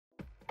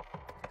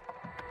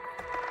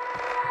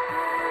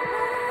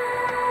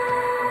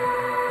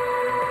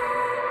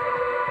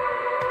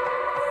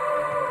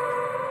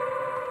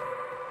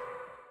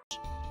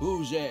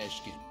who's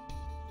asking.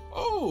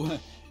 Oh,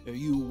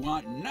 you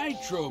want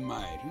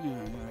nitromite?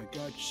 I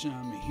got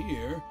some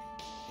here.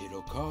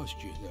 It'll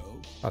cost you, though.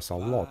 That's a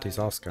lot he's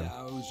asking.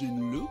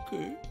 1,000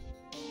 lucre.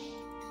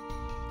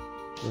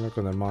 We're not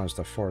going to manage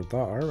to afford that,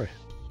 are we?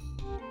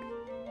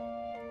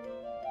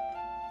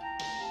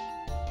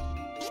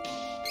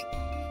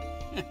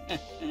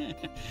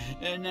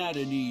 Not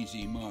an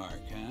easy mark,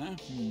 huh?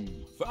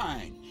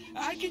 Fine.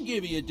 I can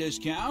give you a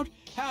discount.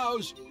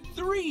 How's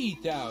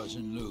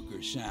 3,000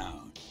 lucre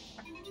sound?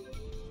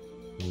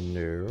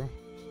 No.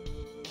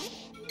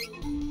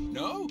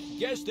 No?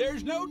 Guess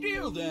there's no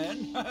deal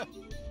then.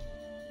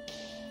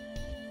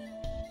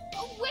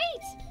 Oh,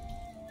 wait!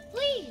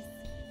 Please!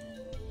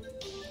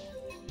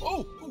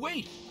 Oh,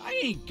 wait. I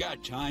ain't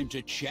got time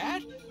to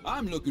chat.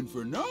 I'm looking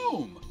for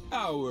Gnome,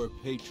 our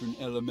patron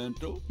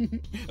elemental.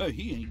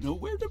 He ain't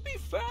nowhere to be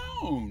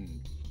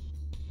found.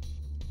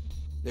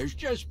 There's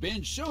just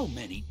been so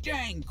many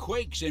dang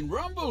quakes and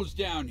rumbles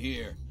down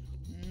here.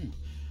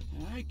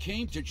 I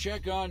came to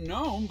check on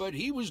Gnome, but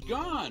he was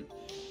gone.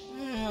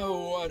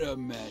 What a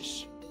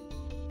mess.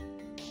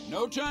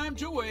 No time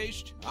to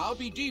waste. I'll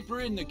be deeper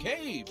in the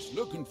caves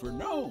looking for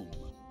Gnome.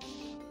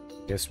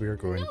 Guess we are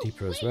going No,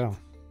 deeper as wait. well.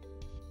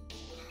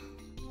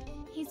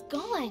 He's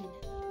gone.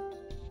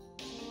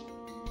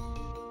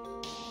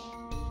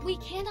 We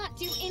cannot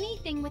do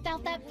anything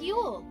without that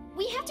fuel.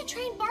 We have to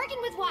try and bargain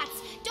with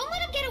Watts. Don't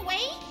let him get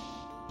away.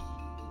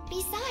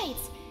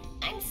 Besides,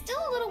 I'm still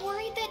a little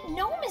worried that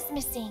Gnome is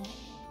missing.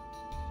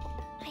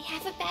 I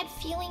have a bad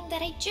feeling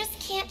that I just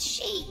can't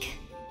shake.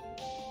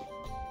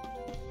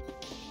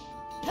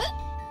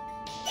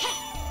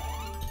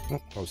 Oh,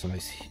 that was a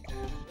nice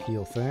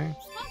heal thing.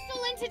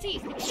 Hostile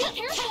entities! Be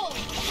careful!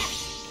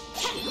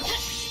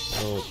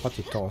 Oh,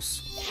 putty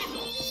toss.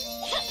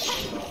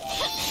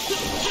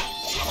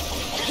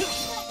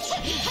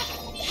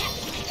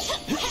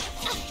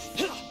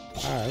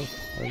 Ow.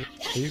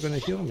 Are you going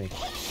to heal me?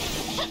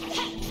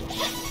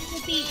 It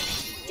would be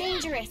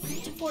dangerous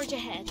to forge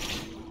ahead.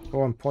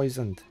 Oh, I'm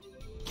poisoned.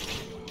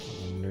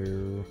 Oh,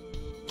 no.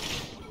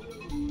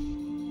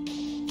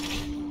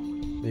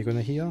 Are you going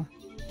to heal?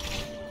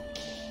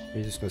 Or are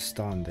you just going to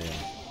stand there?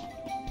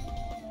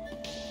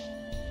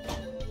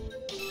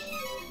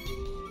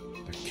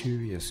 A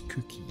curious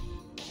cookie.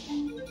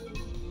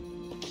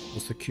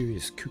 What's the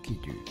curious cookie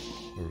do?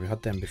 Or we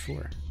had them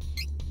before?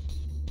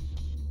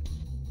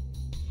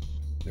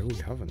 No, we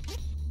haven't.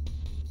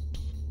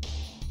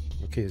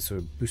 Okay, so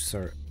it boosts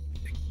our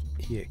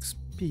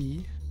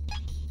EXP.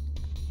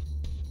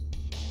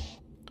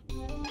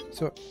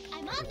 So,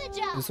 I'm on the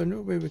job! is there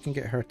no way we can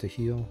get her to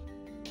heal?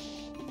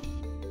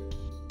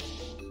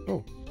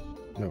 Oh,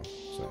 no,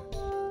 sorry.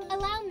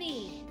 Allow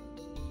me!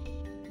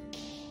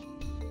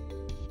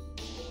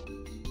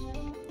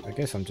 I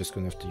guess I'm just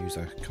going to have to use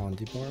a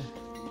candy bar.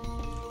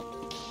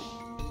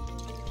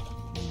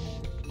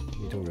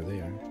 Need over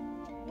there.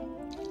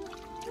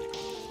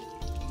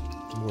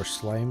 More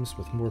slimes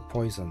with more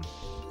poison.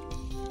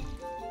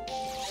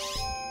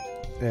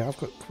 Yeah, I've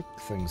got quick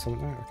things,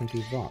 haven't I? I can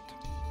do that.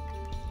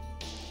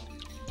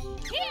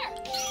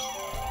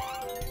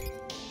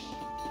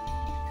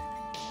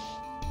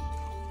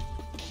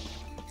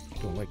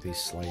 Don't like these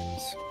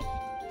slimes.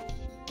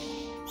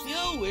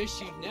 Still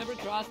wish you'd never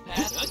crossed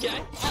paths.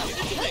 Okay, give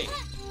it to me.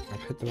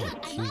 I've hit the right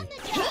I'm key. on the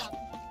job!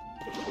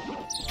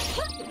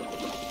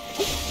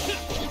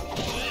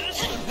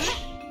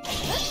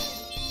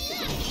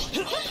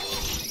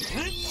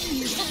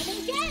 Come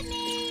and get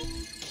me!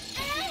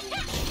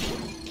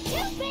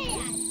 Too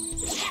bad!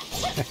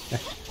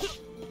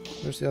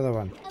 Where's the other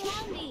one?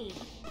 Allow me!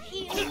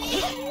 Healing!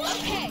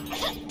 Okay!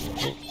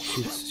 Oh,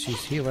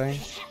 she's healing.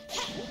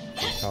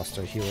 Cast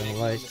her healing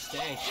light.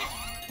 Mistake.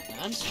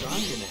 I'm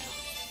stronger now.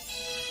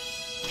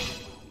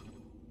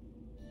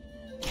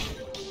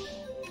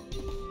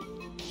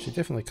 She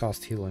definitely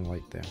cast healing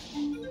light there.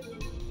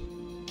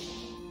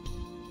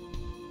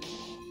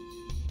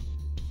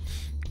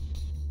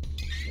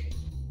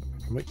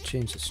 I might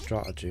change the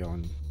strategy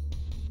on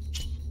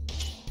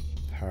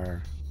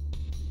her.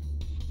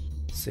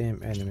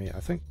 Same enemy. I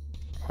think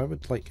I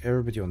would like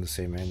everybody on the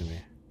same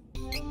enemy.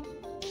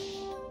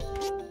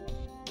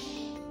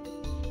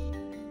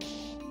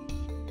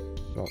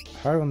 Well,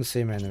 her on the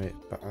same enemy,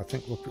 but I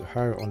think we'll put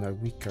her on a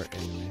weaker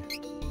enemy.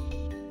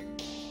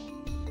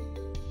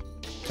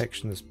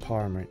 Protection is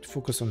paramount.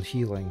 Focus on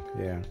healing,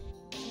 yeah.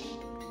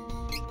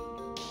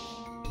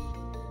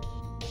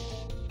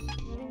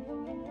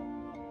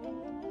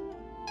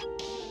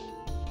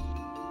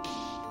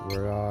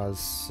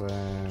 Whereas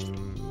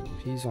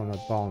he's on a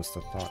balanced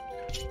attack.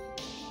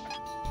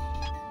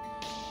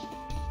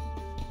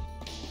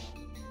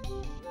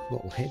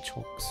 Little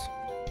hedgehogs.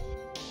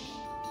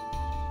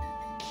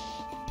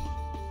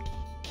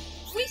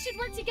 We should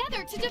work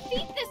together to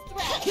defeat this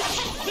threat!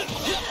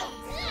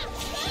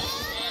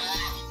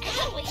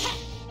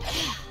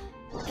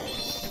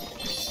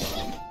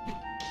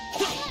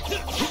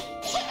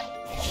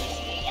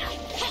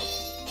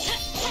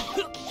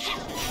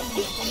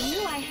 I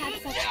knew I had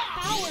such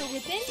power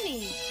within me!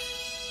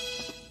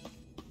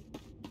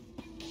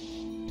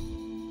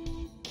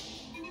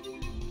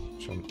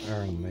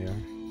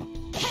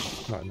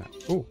 not in that.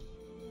 Oh!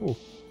 Oh!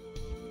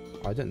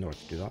 I didn't know how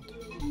to do that.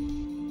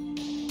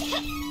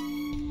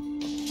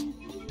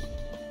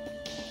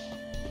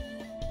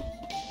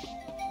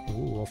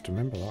 Oh, I'll have to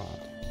remember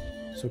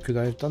that. So could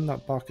I have done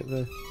that back at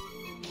the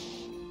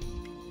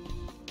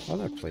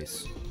other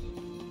place?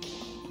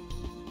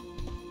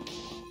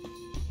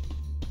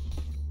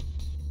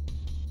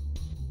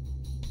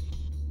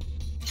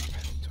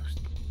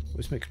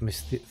 This makes me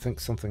think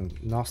something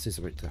nasty's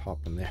about to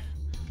happen there.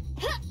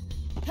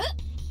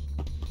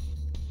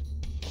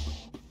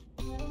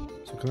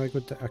 So can I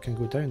go? I can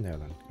go down there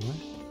then, can I?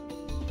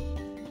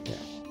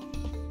 Yeah.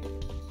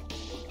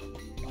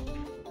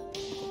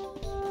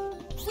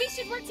 We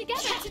should work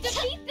together to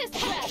defeat this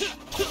threat.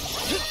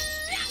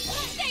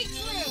 Stay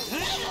true.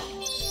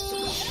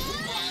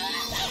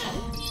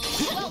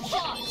 Well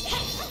fought.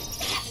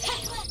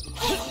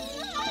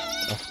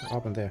 Oh, what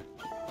happened there?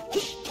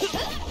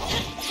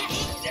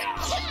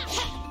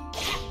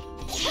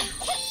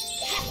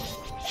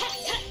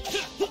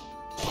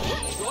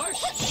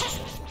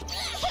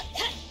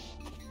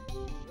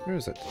 Where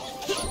is it? I'm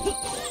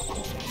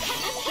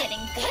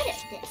getting good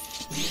at this.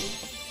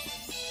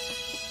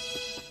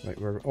 Right,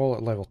 we're all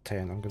at level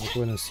 10. I'm going to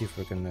go in and see if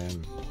we can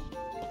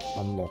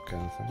unlock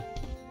anything.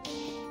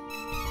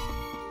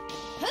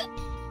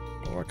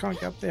 Oh, I can't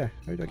get up there.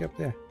 How do I get up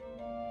there?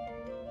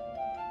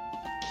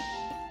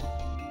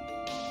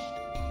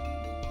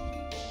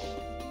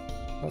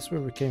 That's where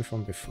we came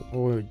from before.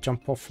 Oh,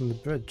 jump off from the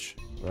bridge.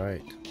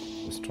 Right,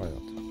 let's try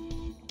that.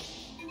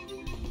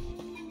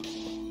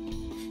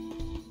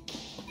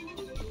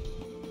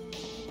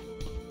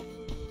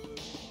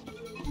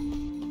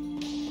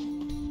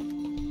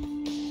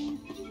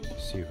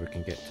 See if we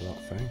can get to that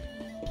thing.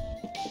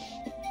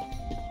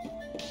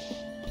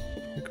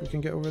 Think we can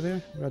get over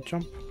there? Red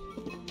jump?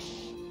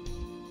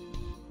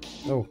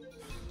 Oh.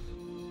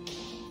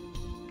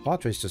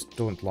 Batteries just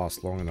don't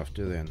last long enough,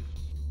 do they, in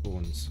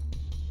phones?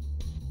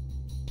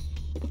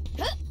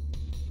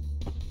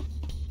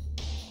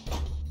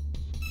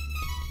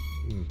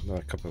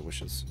 Another couple of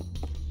wishes.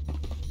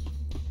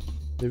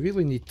 They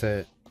really need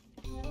to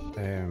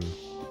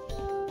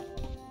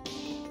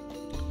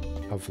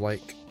have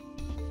like,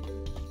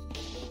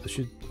 they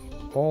should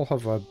all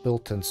have a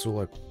built-in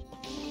solar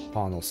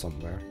panel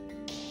somewhere.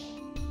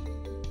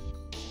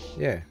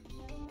 Yeah,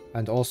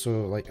 and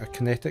also like a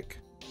kinetic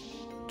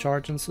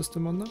charging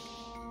system on that.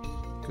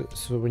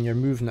 So when you're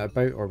moving it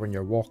about or when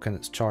you're walking,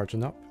 it's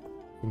charging up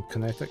from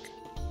kinetic,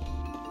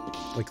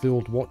 like the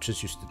old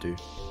watches used to do.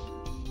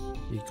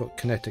 You got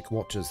kinetic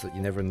watches that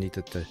you never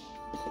needed to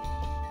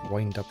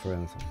wind up or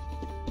anything.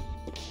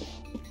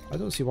 I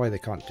don't see why they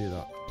can't do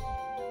that.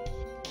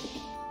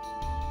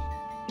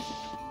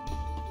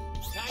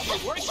 Time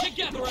to work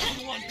together,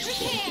 everyone.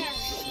 Prepare.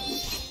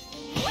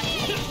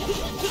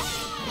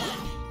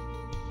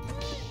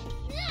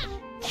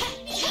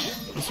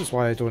 This is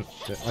why I don't.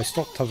 I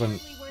stopped having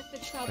Really worth the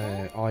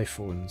trouble.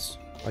 iPhones.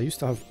 I used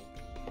to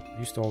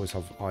always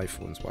have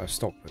iPhones, but I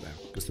stopped with them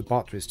because the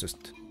batteries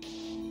just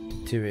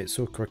deteriorate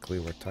so quickly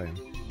over time.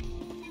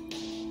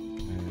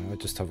 I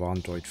just have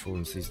Android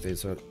phones these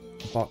days. The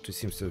battery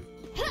seems to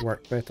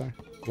work better,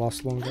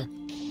 last longer.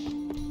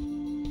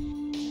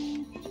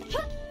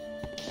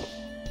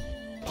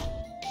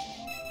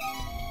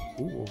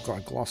 Ooh, I've got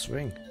a glass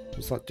ring.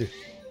 What's that do?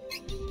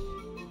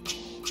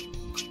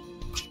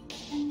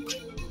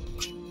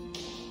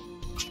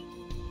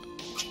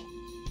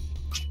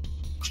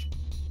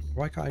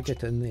 Why can't I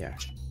get it in there?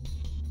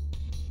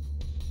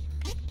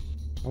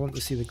 I want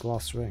to see the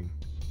glass ring.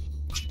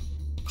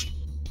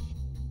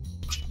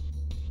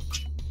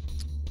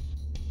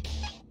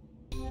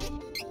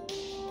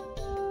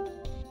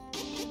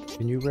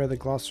 Can you wear the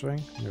glass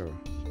ring? No.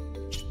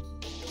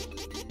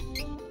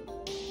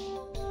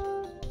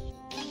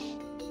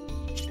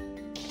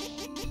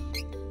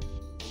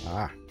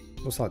 Ah,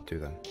 what's that do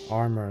then?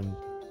 Armor and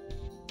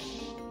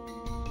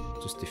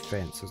just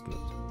defense, isn't it?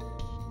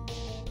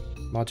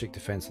 Magic,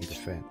 defense, and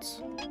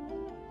defense.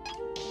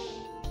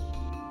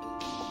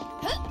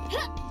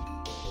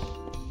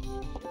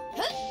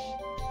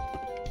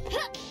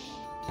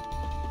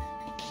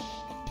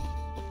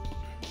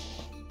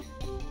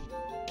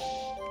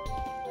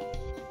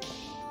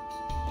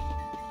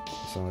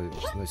 It's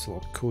a nice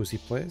little cozy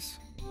place.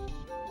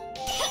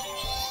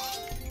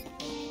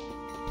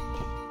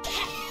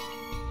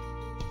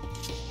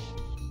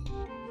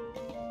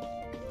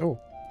 Oh!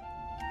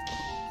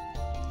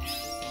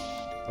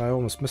 I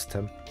almost missed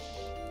him.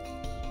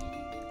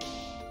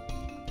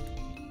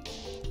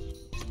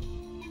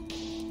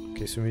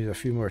 Okay, so we need a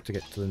few more to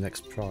get to the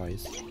next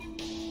prize.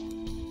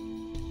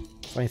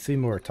 Find 3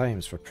 more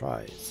times for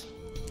prize.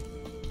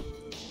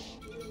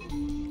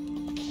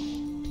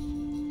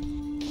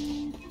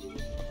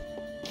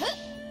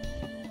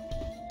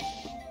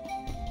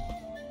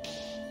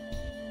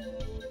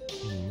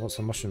 Lots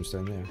of mushrooms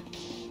down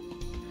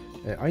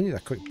there. I need a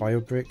quick bio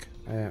break.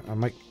 I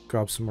might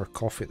grab some more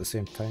coffee at the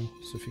same time,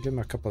 so if you give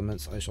me a couple of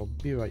minutes I shall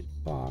be right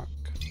back.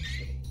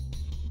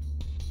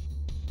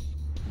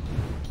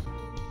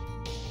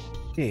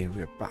 Okay,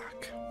 we're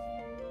back.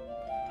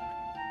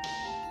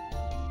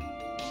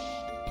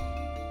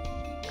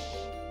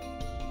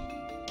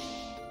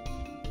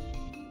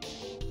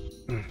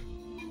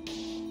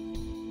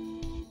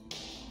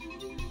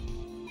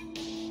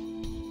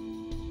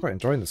 quite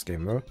enjoying this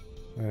game though.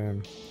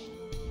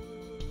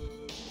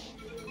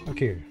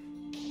 Okay.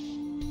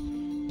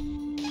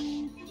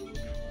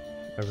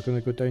 Are we going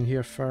to go down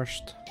here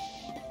first?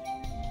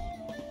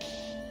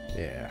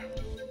 Yeah.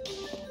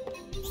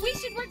 We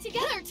should work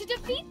together to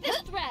defeat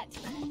this threat.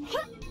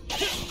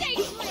 Stay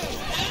true.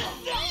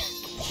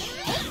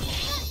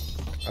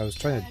 I was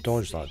trying to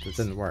dodge that, it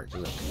didn't work,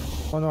 did it?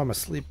 Oh no, I'm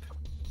asleep.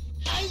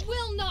 I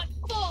will not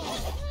fall.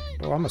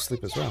 Oh, I'm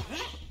asleep as well.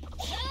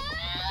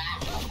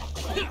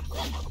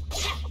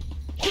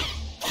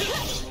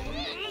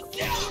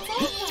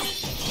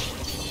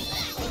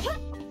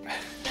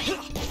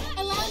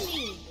 Allow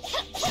me.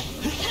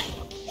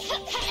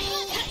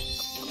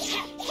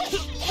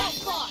 Well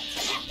fought.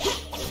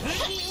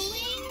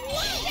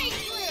 Stay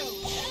true.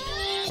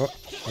 Oh,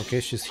 okay,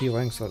 she's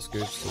healing, so that's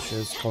good. So she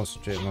is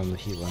concentrating on the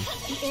healing.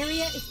 The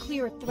area is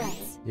clear of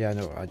threats. Yeah,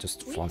 no, I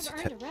just We've fancied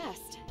earned a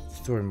rest.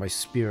 throwing my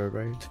spear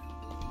around.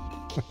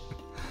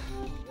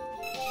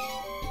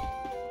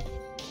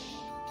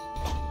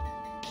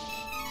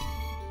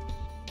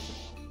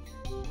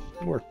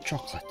 More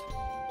chocolate.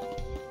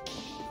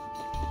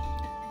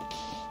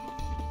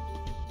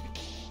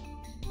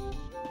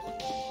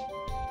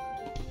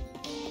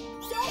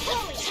 Don't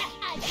worry,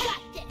 I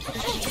got this.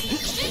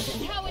 This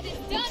is how it is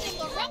done in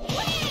the rough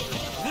way.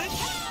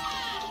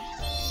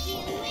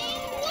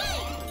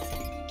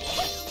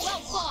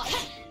 Well fought.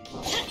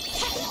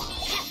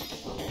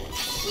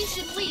 We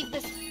should leave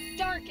this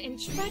dark and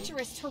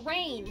treacherous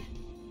terrain.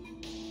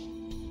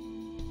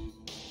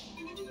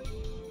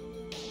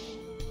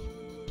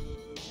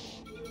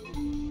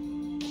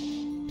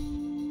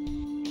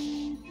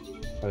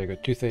 There you go,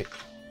 toothache.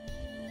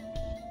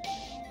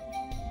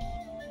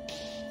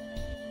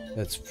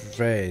 It's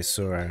very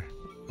sore.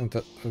 And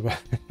you've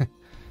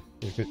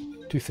got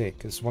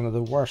toothache. It's one of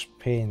the worst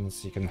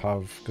pains you can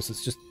have because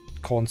it's just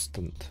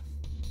constant.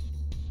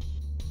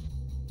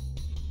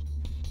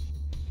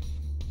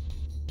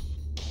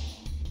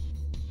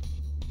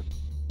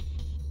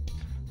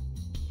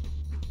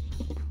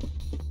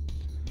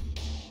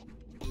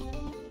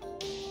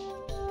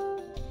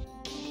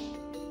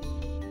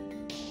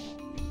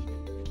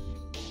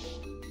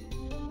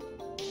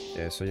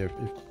 Yeah, so you're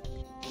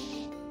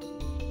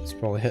it's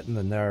probably hitting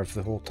the nerve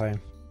the whole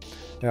time.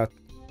 Yeah,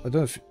 I don't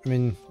know if, I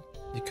mean,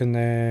 you can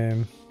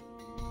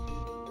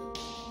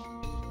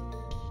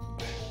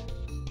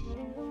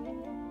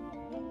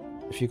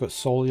if you got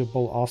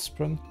soluble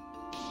aspirin,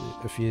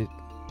 if you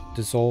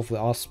dissolve the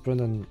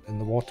aspirin in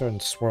the water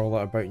and swirl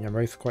it about in your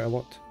mouth quite a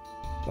lot,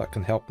 that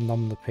can help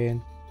numb the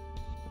pain.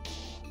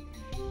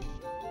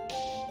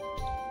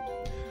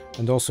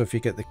 And also if you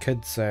get the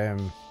kids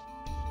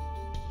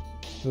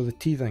the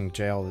teething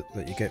gel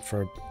that you get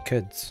for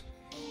kids,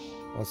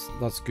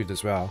 that's good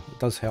as well. It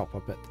does help a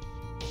bit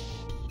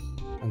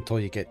until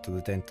you get to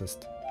the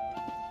dentist.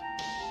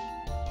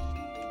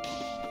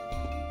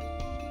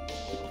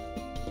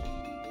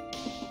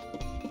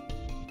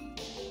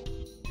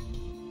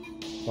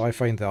 But I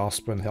find the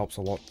aspirin helps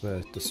a lot,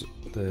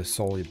 the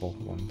soluble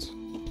ones.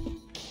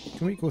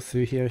 Can we go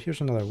through here?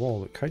 Here's another wall.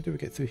 Look, how do we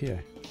get through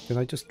here? Can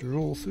I just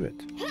roll through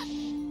it?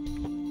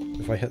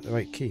 If I hit the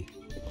right key.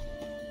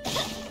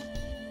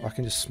 I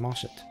can just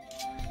smash it.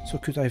 So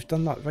could I have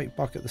done that right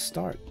back at the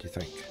start, do you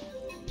think?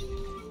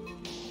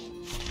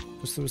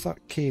 Because there was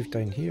that cave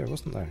down here,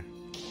 wasn't there?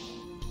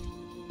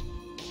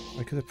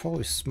 I could have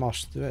probably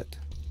smashed through it.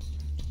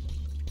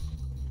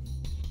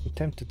 I'm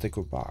tempted to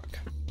go back.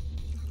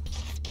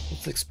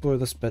 Let's explore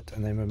this bit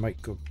and then we might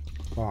go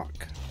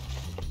back.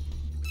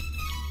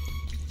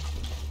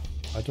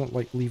 I don't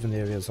like leaving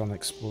areas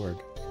unexplored.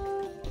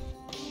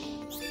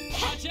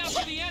 Watch out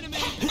for the enemy!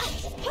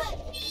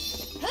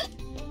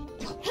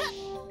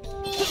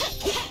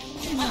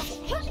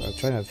 So I'm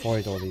trying to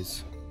avoid all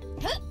these.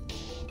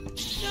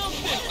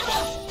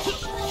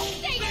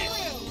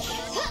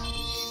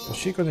 Is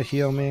she going to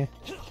heal me?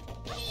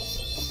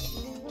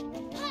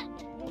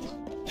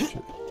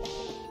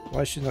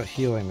 Why is she not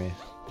healing me?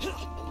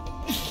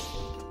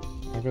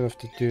 I'm going to have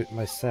to do it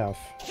myself.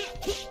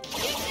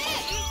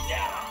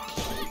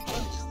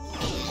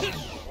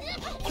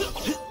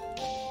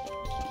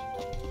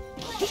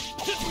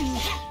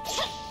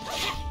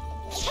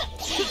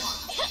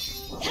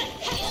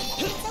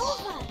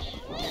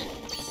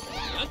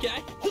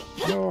 Okay.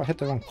 No, I hit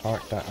the wrong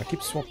part. That I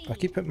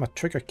keep hitting my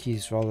trigger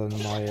keys rather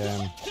than my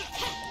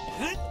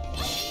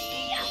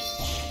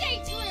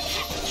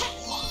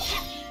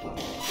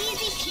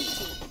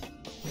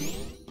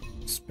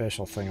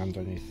special thing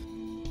underneath.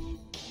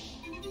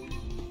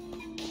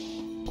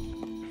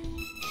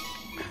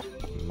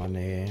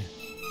 Money,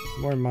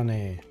 more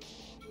money,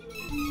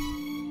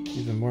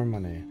 even more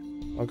money.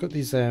 I've got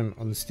these on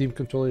the Steam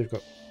controller. You've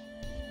got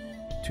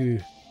two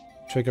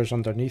triggers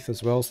underneath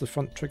as well as the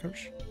front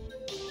triggers.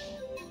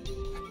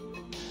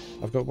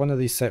 I've got one of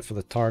these set for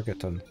the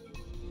targeting.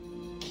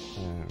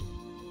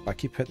 I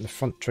keep hitting the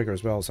front trigger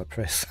as well as I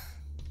press.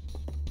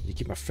 You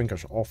keep my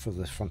fingers off of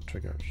the front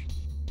triggers.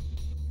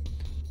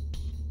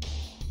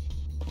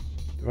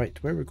 Right,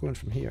 where are we going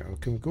from here? Oh,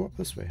 can we go up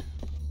this way?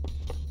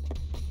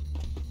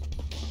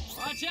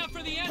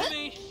 the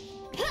enemy!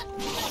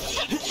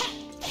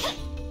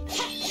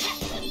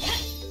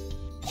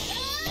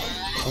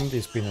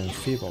 Somebody's been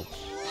enfeebled.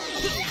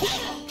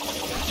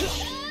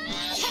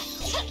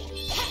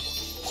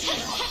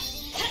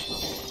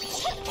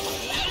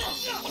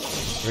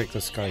 Break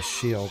this guy's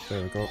shield.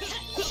 There we go.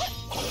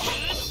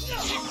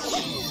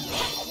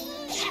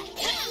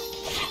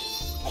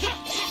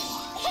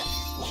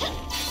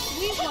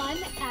 We won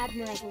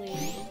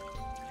admirably.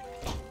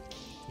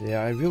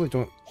 Yeah, I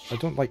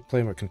don't like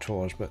playing with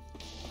controllers, but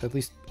at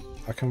least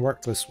I can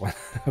work this one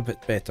a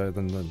bit better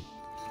than the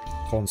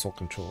console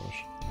controllers.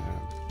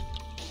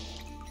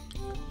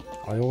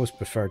 I always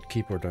preferred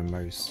keyboard and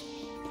mouse.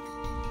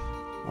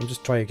 I'm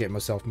just trying to get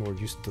myself more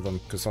used to them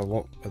because a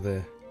lot of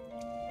the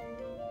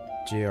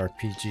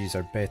JRPGs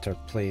are better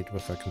played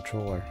with a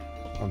controller,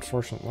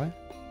 unfortunately.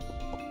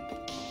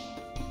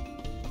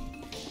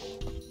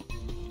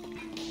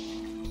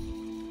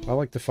 I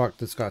like the fact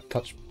that it's got a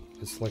touch,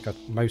 it's like a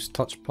mouse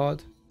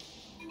touchpad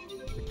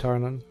for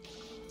turning.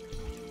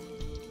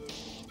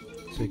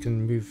 So you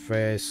can move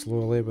very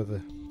slowly with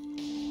the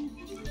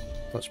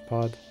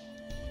touchpad.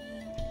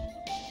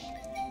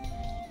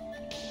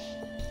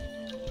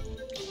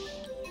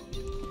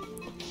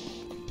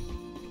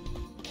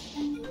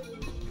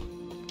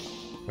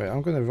 Right,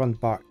 I'm going to run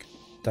back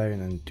down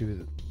and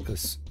do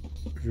this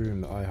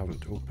room that I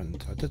haven't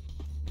opened.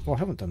 I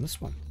haven't done this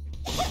one.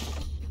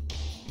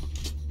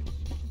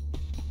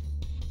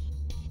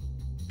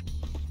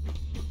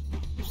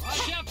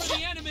 Watch out for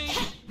the enemy!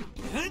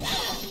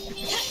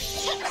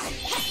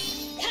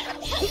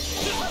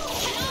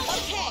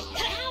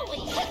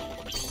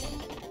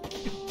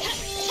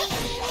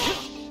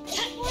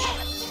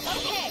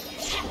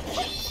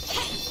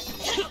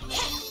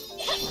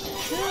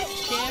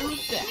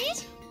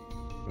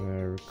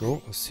 There we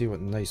go. Let's see what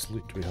nice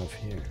loot we have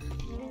here.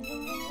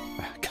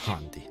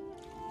 Candy.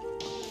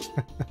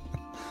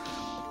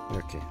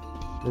 Okay.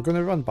 We're going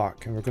to run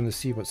back and we're going to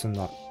see what's in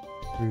that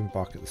room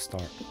back at the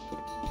start.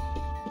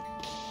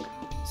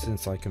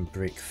 Since I can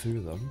break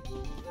through them.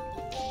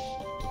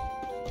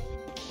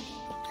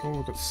 Oh,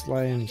 we've got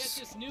slimes. Get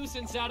this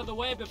nuisance out of the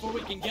way before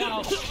we can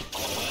go.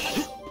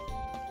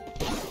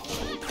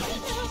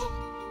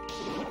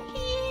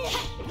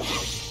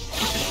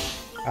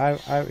 Ow,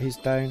 ow, he's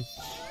down.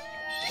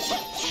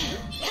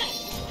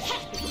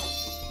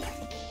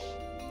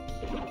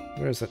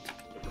 Where is it?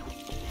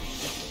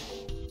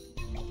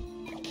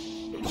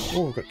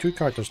 Oh, we've got 2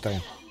 characters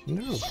down.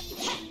 No.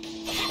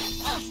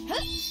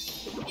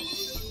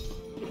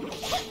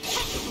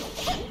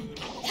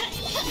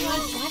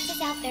 Watch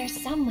is out there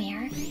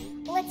somewhere.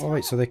 Let's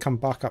Alright, so they come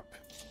back up.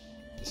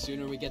 The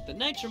sooner we get the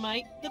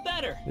nitramite, the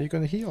better. Are you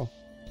going to heal?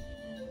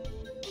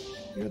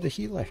 You're the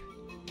healer.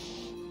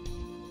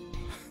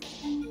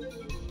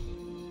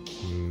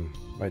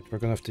 Right, we're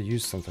going to have to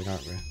use something,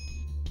 aren't we?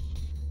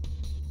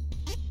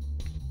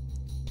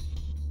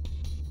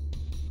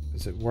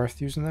 Is it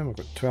worth using them? We've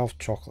got 12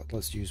 chocolate.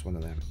 Let's use one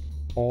of them.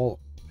 All...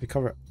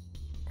 recover it.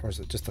 Or is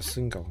it just a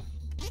single?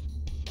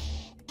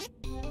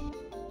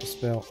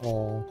 Dispel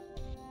all...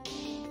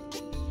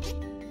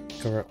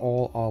 Recover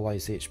all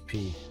allies'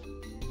 HP.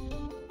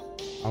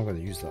 I'm going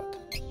to use that.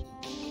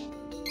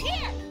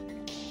 Here!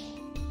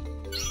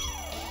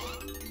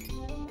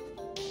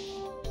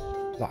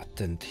 That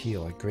didn't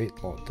heal a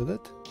great lot, did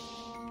it?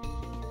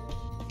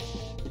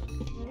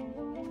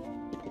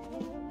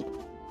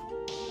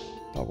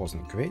 That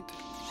wasn't great.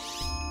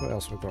 What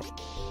else we got?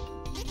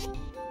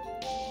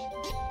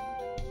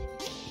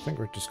 I think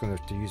we're just going to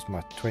have to use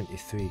my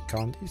 23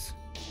 candies.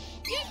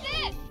 Use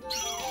this!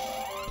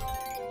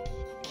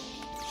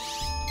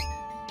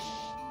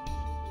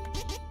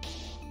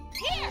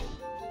 Here!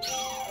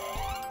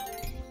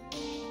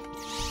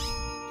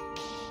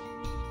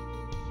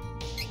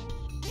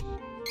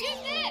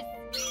 Use this!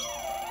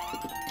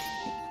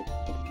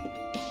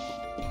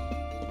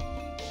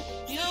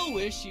 You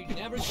wish you'd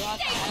never got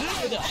that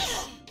with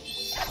us.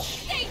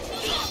 Stay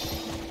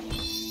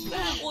tuned!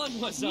 That one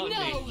was on No!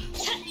 me.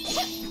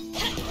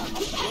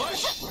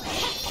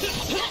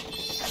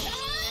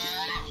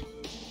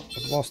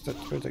 I've lost it.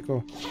 Where'd it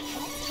go?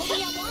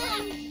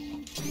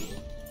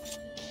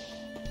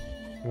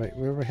 Right,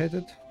 where we're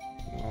headed?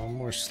 Oh,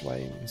 more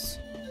slimes.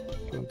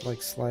 Don't like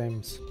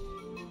slimes.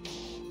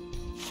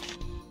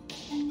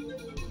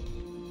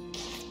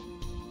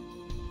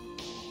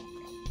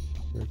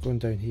 We're going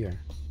down here.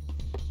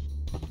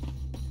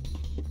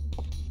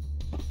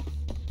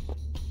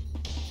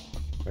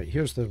 Right,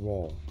 here's the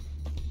wall.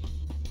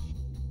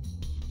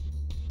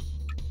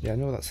 Yeah, I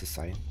know that's a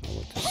sign. I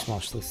want to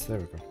smash this. There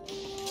we go.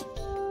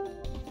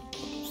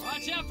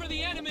 Watch out for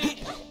the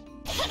enemy!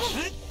 I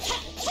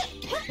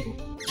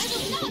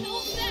will not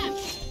hold them!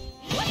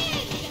 Win!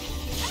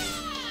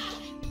 Ah!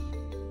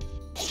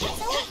 It's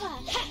over.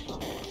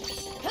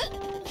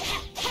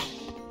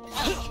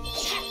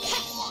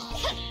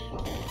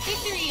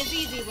 Victory is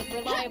easy with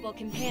reliable Their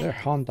companions.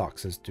 hand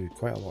axes do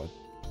quite a lot of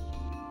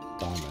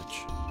damage.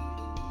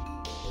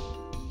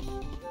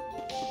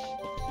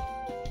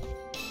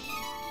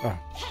 Ah.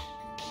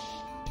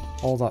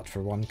 All that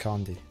for one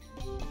candy.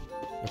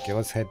 Okay,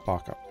 let's head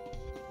back up.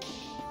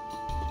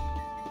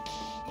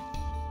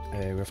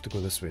 We have to go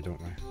this way, don't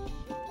we?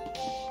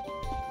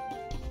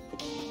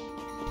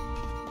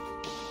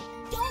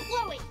 Don't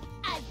worry,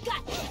 I've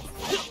got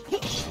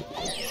this.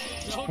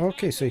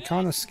 Okay, so you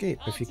can't escape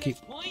if you keep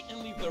Point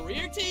and leave the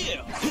rear to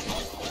you.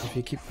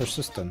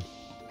 persisting. See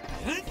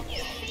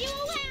you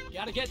around.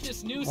 Gotta get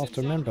this nuisance I'll have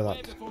to remember out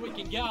of the way that. before we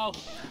can go.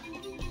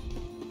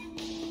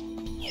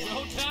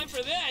 No time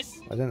for this.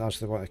 I didn't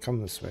actually want to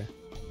come this way.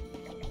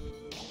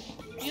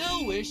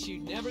 You wish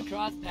you'd never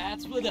crossed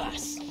paths with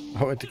us.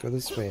 I wanted to go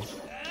this way.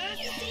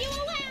 See you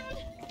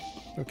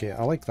around. Okay,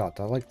 I like that.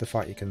 I like the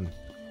fact you can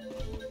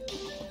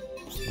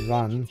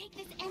run. Take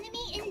this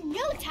enemy in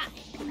no time.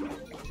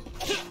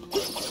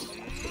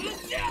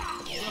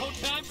 No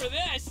time for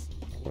this.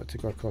 I want to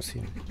go across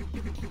here.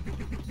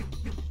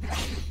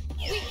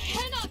 We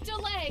cannot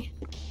delay!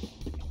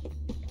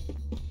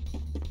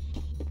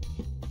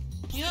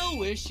 You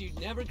wish you'd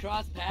never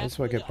crossed paths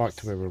Let's get with back us.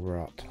 to where we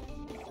were at,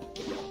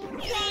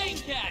 Try and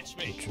catch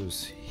me. which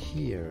was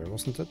here,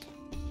 wasn't it?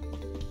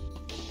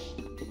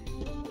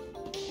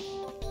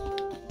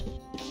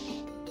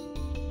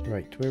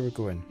 Right, where we're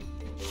going?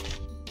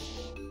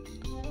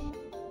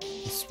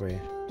 This way.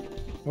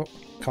 Oh,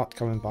 cat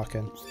coming back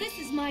in. This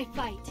is my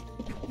fight.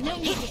 No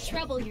need to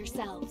trouble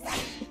yourselves.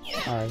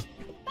 Alright.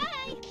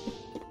 Bye.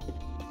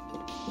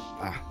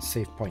 Ah,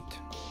 save point.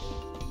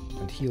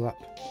 And heal up.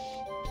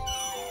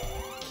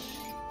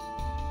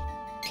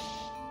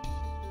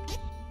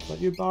 Is that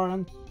you,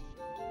 Baron?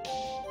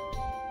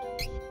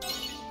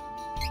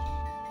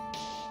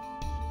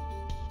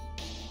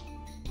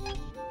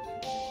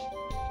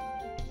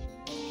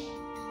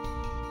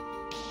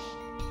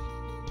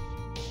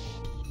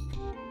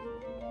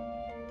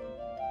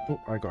 Oh,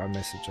 I got a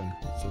message in.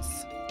 What's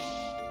this?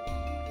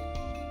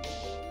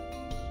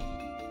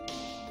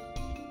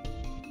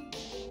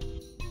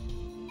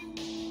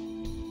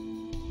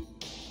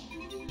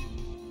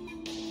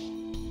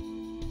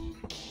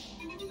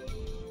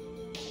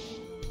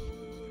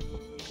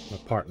 My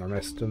partner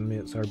messaged me,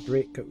 it's our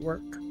break at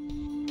work.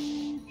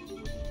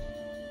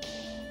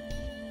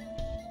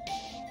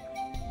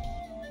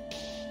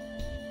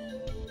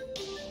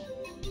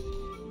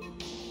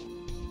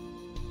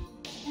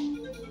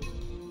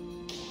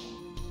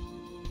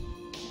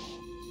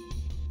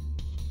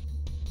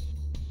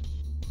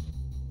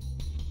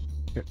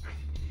 Okay.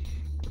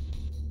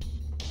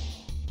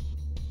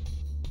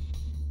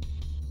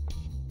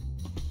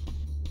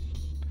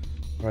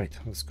 Right,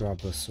 let's grab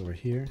this over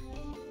here.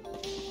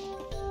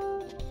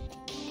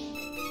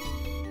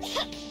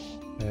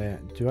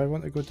 Do I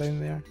want to go down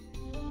there?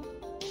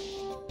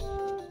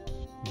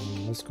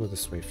 Let's go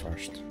this way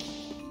first.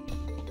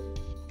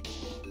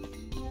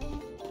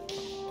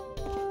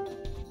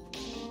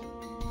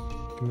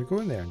 Can we go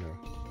in there now?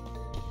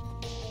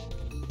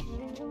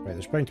 Right,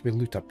 there's bound to be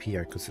loot up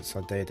here because it's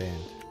a dead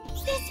end.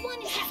 This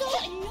one is so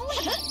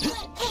annoying.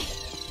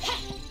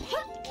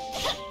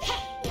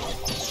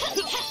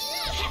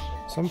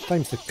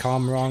 Sometimes the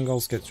camera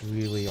angles gets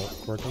really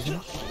awkward, doesn't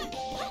it?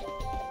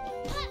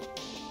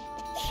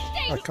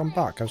 Oh, come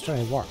back, I was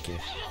trying to work you.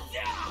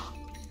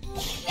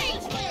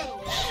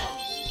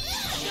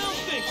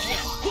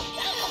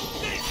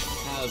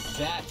 How's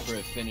that for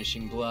a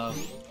finishing blow?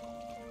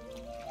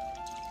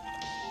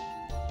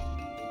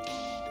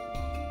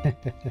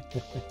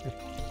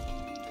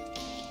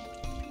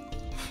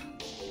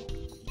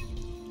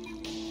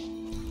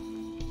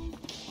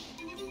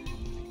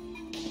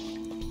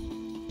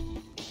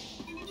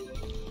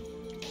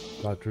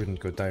 That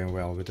wouldn't go down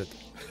well, would it?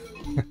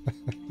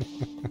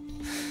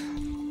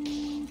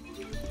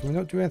 Can we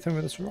not do anything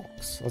with this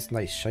rocks? That's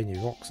nice shiny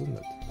rocks, isn't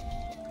it?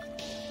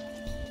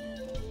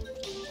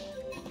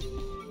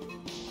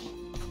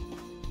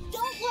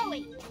 Don't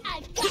worry,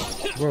 I've got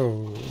this.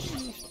 Whoa!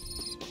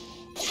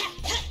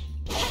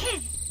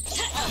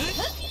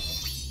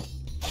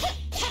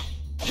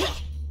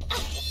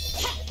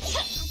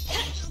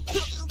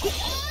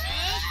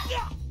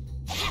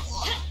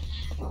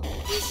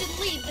 We should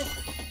leave this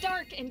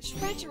dark and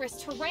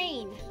treacherous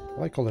terrain.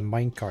 I like all the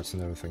minecarts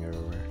and everything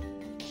everywhere.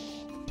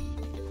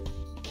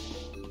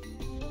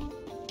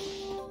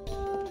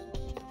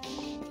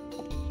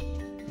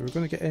 Are we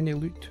going to get any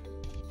loot?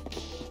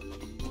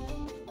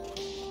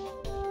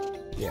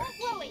 Yeah.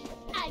 Don't worry,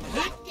 I've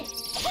got this.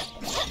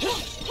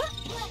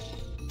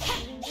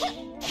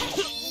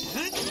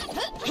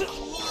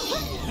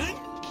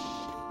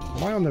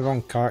 Am I on the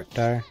wrong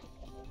character?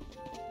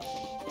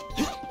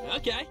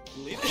 Okay,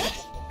 leave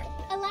it.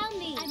 Allow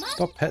me. I'm up.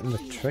 Stop hitting the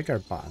trigger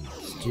button.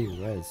 Gee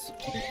whiz.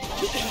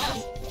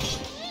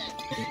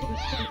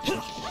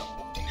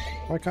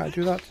 Why can't I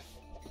do that?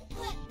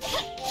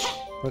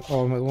 But,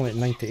 oh, I'm only at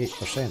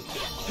 98%. Don't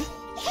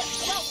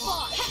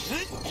fall.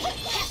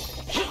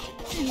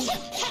 Healing.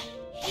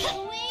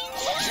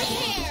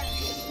 Repair.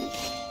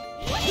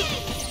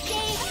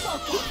 Stay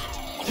focused.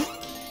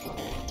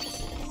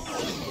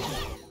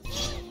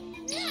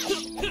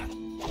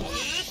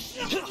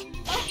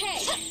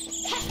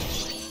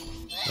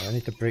 Okay, I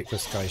need to break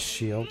this guy's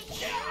shield.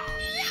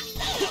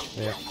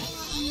 There.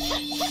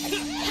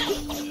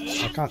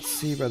 can't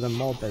see where the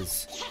mob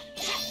is.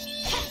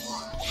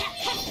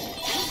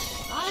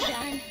 All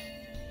done.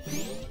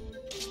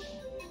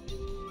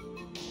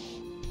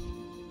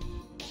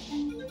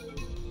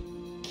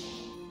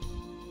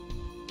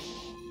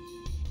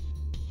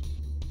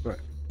 Right.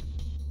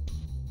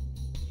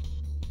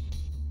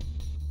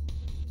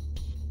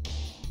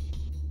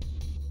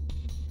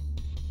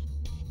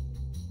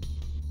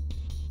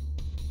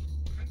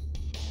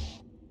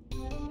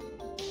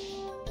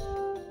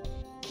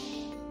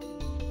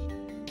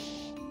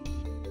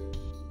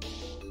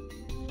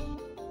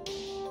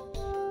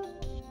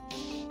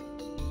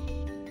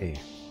 Okay.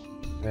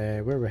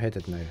 Where we're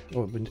headed now?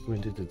 Oh, we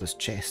did this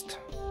chest.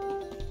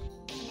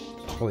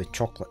 Probably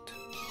chocolate.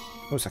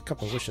 Oh, it's a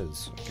couple of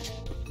wishes. Okay.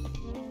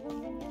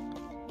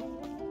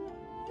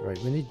 Right,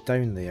 we need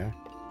down there.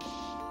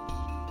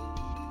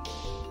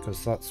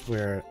 Because that's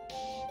where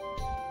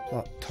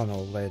that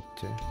tunnel led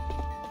to.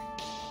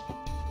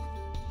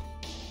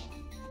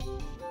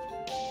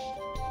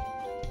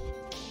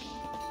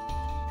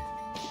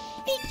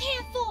 Be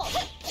careful!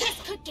 This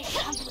could get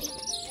ugly.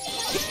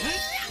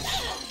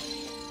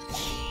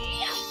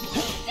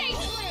 Stay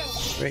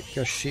through. Break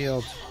your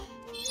shield.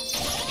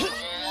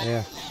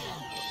 Yeah.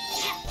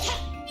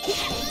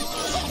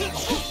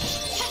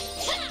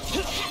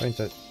 Trying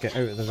to get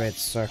out of the red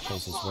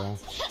circles as well.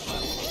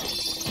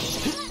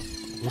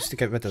 Just to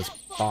get rid of this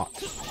bat.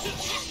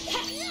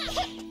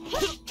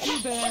 Too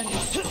bad.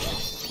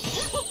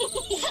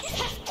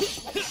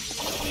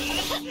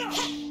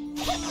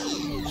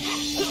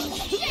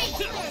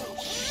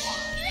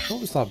 What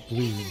was that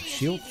blue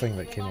shield thing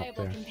that came up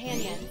Reliable there?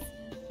 companions.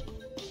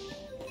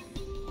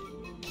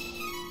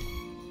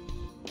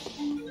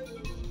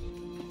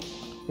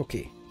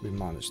 Okay, we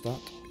managed that.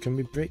 Can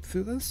we break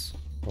through this?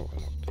 Oh, we're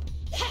not.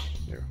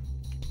 There.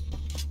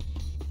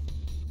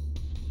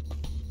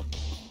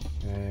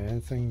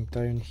 Anything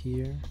down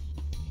here?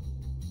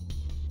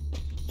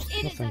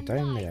 It Nothing is down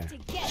unwise there. to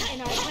get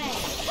in our way.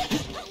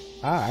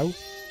 Ow!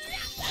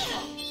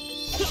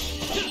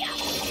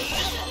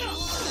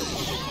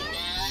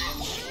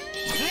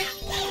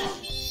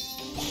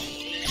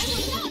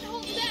 Not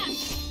hold back.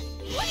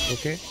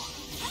 Okay.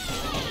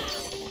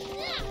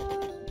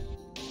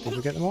 Did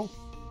we get them all?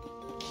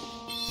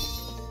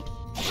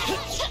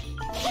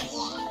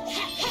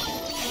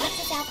 What's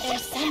is out there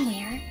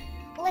somewhere?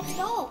 Let's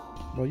go.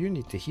 Well, you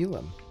need to heal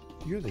him.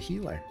 You're the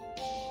healer.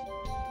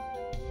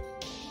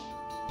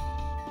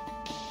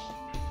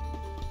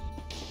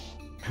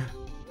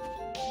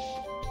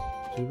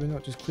 Did we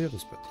not just clear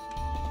this bit?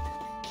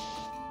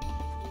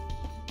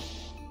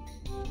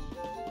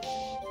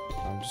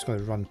 I'm just going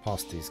to run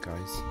past these guys.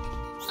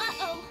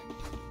 Uh-oh.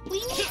 We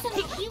need some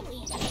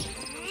healing.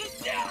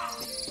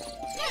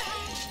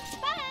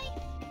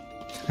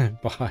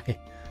 Bye. Bye.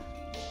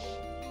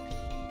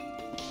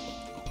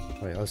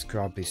 Right, let's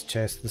grab these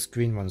chests. This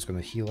green one's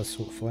going to heal us,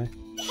 hopefully.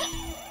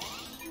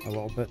 A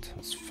little bit.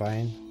 That's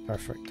fine.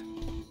 Perfect.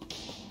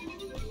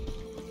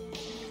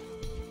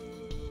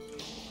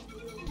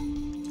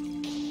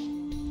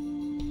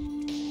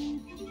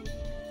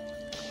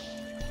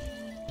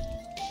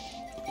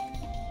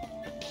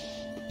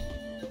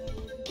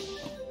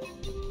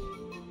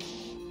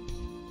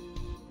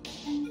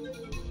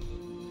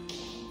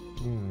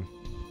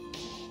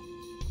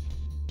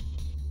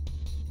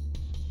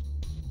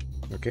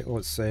 Okay,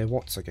 let's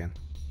Watts again.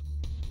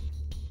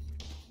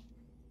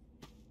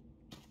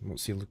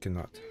 What's he looking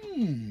at?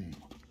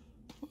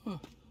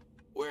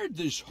 Where'd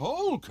this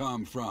hole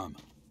come from?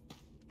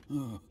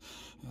 Oh,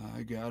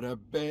 I got a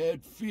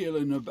bad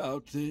feeling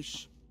about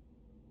this.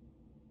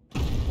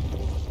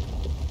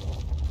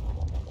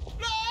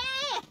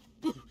 Ah!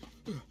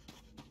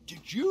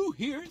 Did you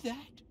hear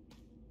that?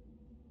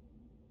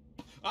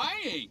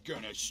 I ain't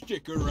gonna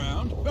stick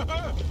around.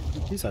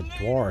 He's a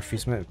dwarf,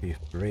 he's meant to be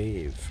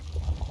brave.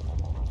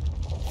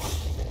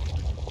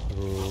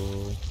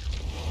 Oh.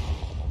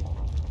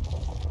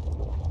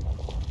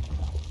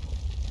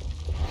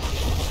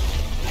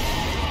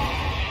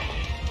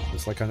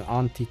 It's like an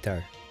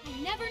anteater.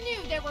 I never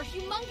knew there were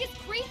humongous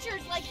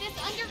creatures like this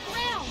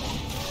underground.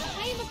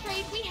 I am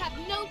afraid we have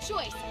no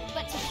choice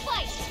but to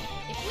fight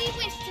if we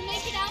wish to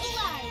make it out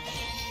alive.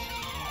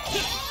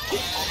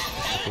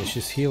 Okay,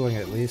 she's healing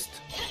at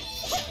least.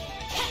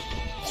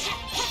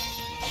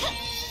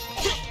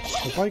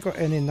 Have I got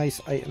any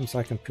nice items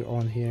I can put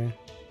on here?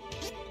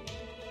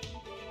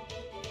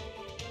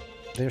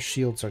 Their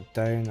shields are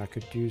down. I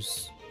could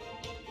use...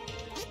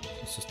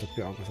 Let's just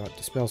put up with that.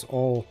 Dispels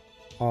all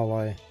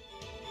ally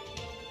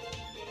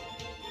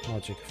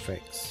magic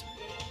effects.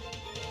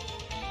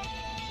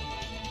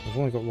 I've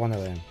only got one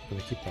of them. I'm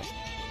gonna keep it.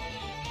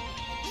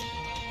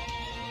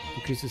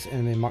 Increases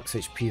enemy max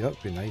HP. That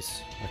would be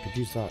nice. I could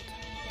use that.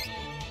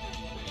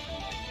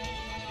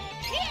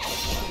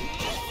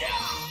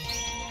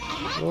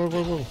 Whoa,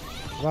 whoa, whoa!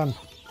 Run!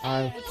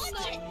 Ow!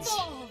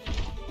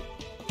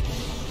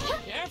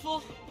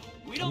 Careful.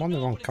 We I'm don't on the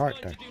know wrong what it's going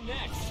character. to do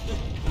next.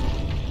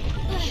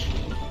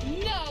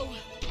 No!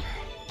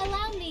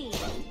 Allow me!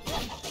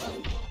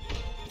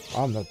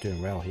 I'm not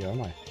doing well here,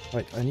 am I?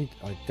 Right,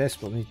 I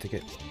desperately need to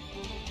get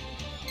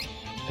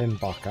him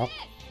back up.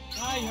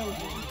 I know you.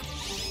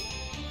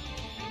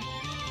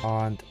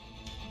 And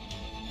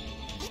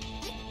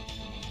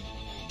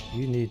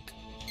you need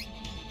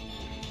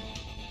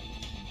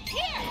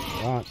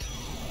that.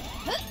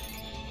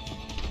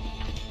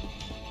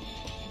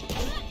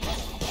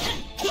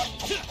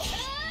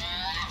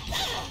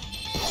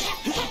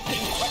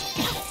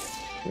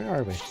 Where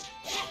are we?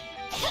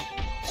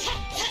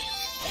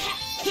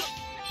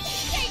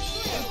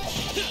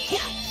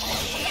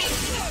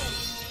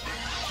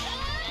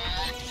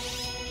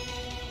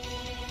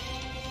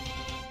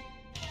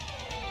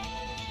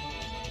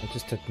 I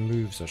just did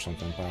moves or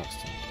something by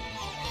accident.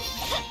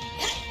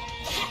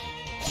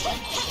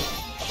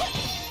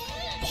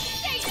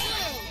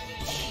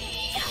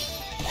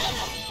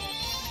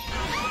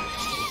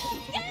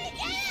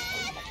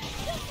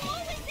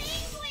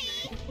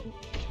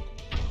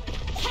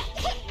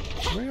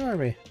 Where are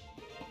we?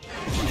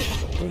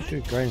 Don't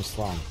do ground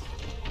slam.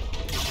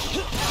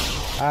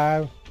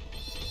 Ow.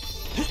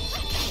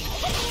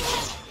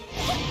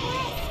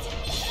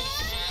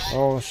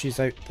 Oh, she's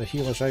out. The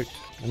healer's out.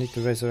 I need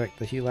to resurrect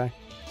the healer.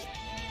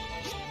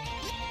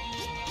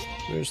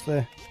 Where's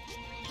the...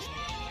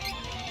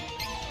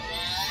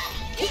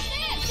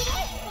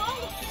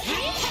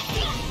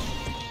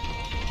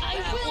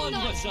 That one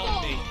was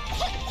on me.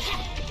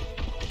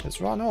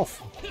 It's run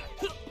off.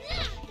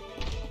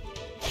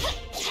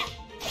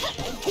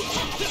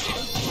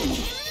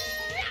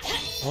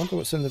 I wonder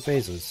what's in the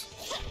vases.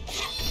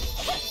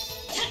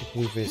 The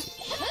blue vases.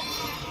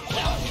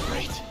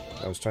 Great.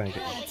 I was trying to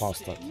get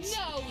past that.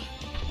 No!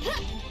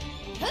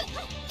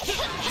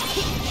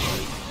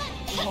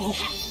 Oh,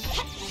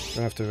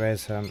 Gonna have to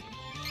raise him.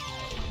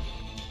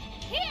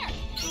 Here!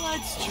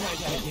 let's try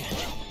that again.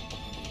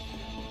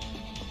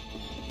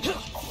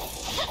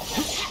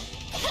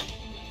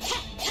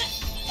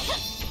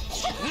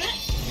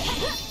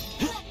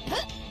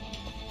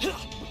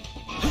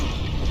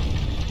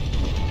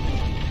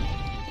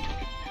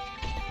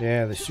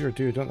 Yeah, they sure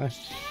do, don't they? This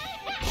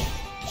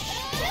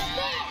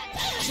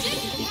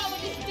is how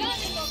it is done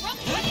in the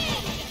rough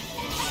wind!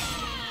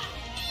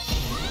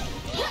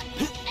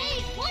 Hey,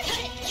 watch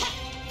it!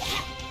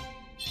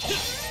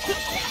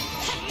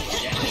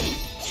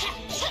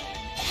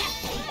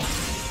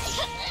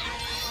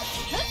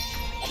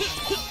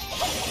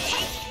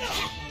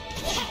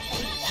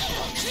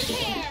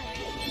 Here!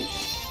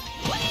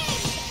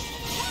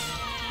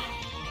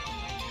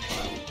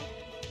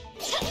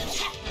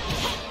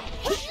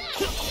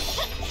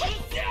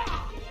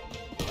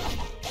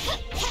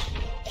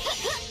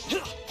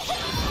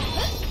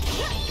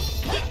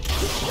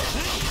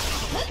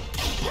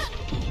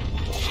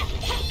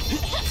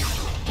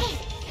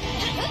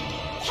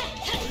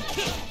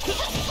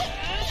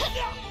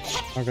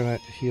 I'm gonna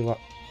heal up.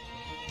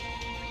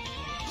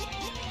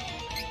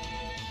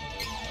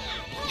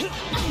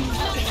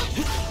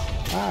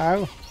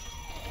 Ow!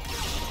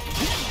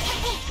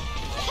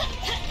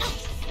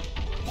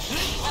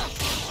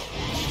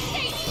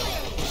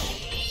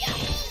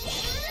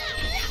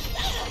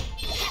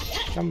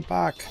 Come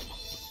back!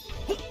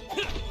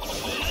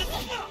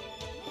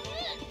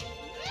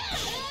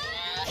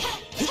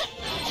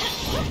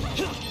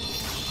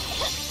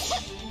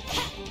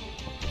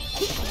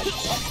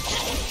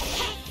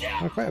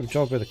 I quite have a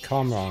job with the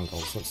camera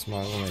angles, that's my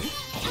only...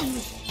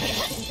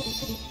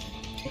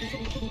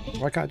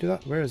 Why can't I do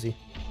that? Where is he?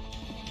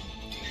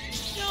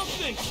 Don't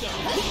think so.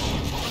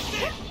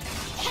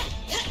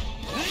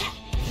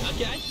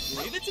 Okay,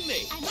 leave it to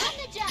me. I'm on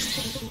the job.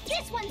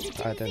 This one's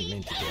a I didn't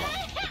mean to do that.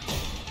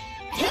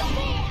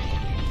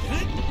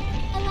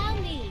 Allow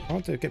me! I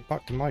want to get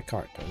back to my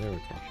character, there we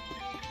go.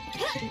 I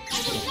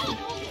will not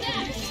hold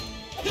back!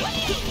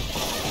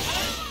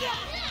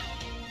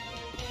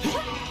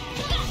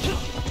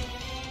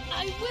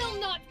 I will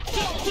not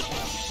fall!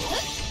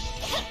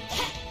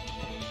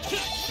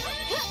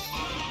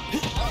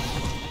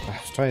 I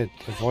was trying to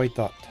avoid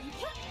that.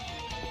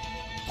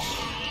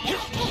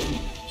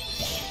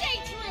 Stay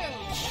true!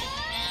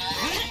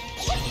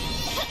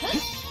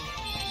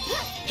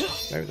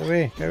 Get out of the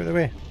way, get out of the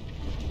way.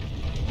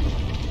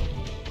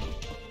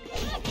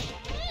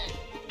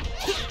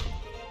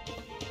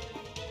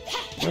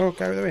 No,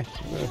 get out of the way.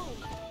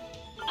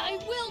 I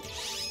will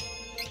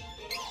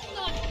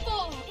not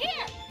fall!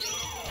 Here!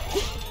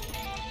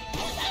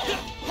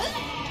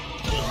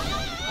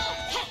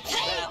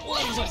 That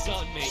one was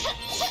on me.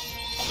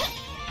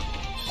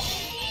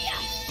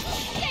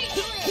 Stay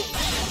true!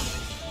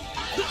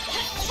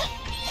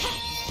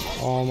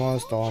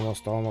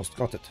 Almost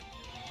got it.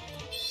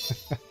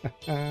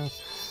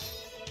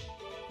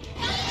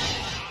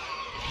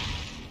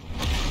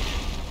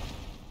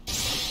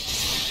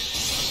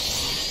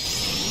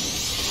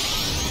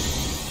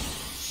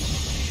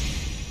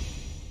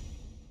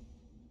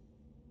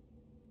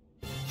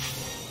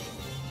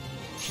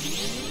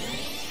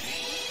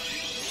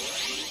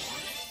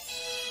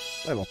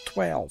 Level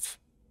 12.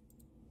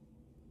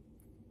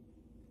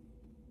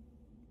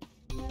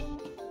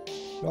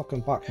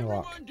 Welcome back,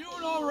 Noak. Everyone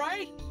doing all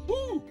right?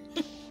 Woo!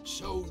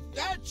 So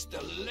that's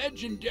the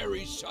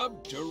legendary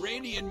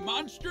subterranean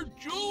monster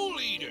Jewel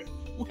Eater.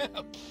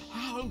 Well,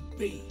 I'll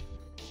be.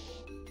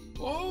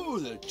 Oh,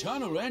 the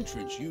tunnel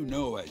entrance you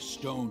know as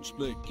Stone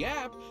Split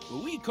Gap,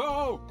 we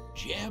call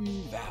Gem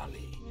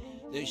Valley.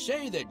 They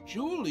say that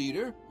Jewel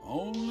Eater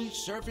only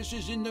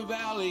surfaces in the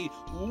valley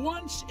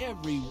once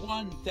every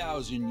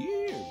 1,000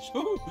 years.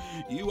 Oh,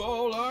 you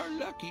all are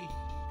lucky.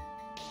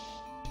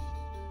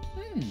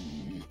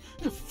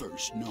 The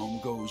first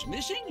gnome goes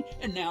missing,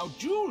 and now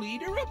Jewel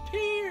Eater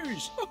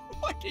appears.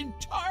 What in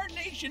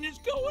tarnation is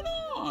going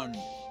on?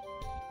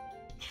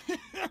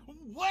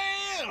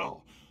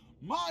 Well,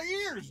 my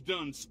ears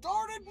done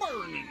started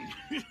burning.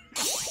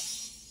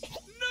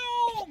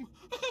 Gnome!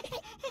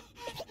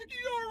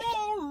 You're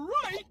all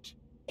right!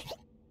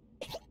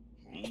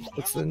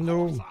 It's Well, the of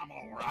gnome. course I'm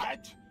all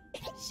right.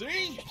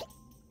 See?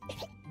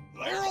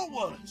 There I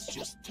was,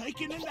 just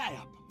taking a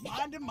nap,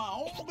 minding my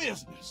own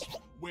business,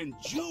 when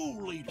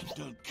Jewel Eater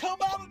done come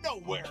out of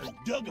nowhere and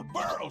dug a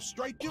burrow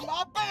straight through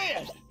my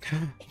bed.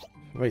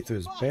 Right through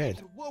his If I bed.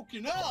 hadn't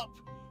woken up,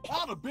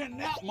 I'd have been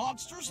that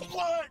monster's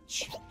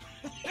lunch.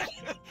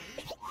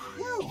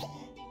 Whew.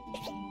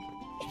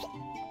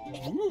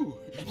 Ooh,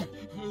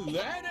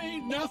 that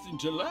ain't nothing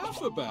to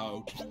laugh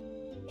about.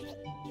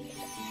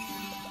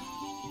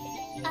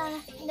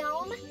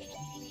 Gnome?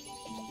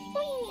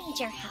 We need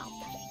your help.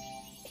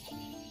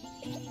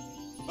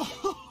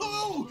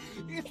 Oh,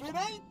 if it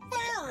ain't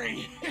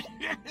Fairy!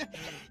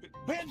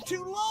 Been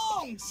too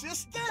long,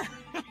 sister!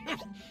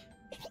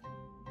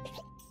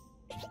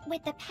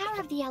 With the power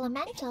of the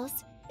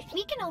elementals,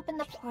 we can open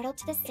the portal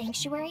to the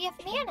Sanctuary of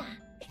Mana.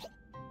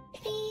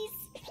 Please?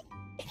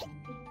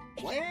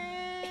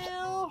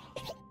 Well,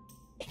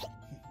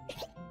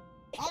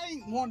 I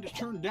ain't one to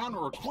turn down a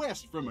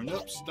request from an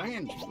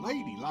upstanding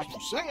lady like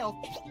yourself.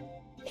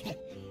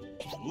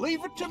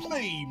 Leave it to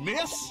me,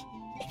 miss.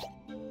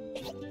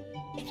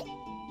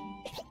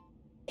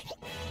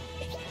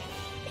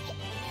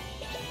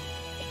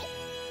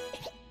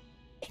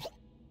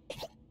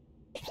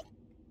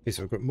 Okay,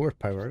 so we've got more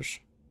powers.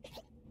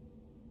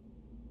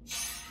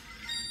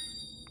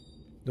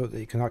 Note that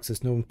you can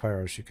access gnome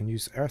powers. You can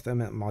use Earth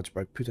Element Magic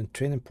by putting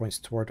training points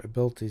toward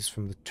abilities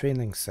from the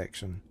training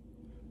section.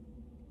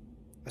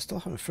 I still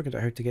haven't figured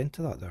out how to get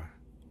into that there.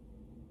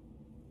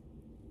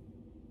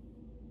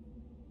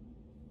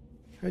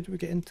 How do we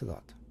get into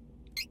that?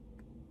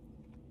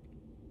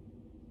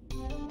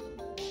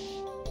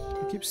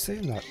 I keep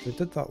saying that. They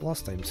did that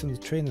last time. It's in the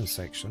training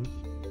section.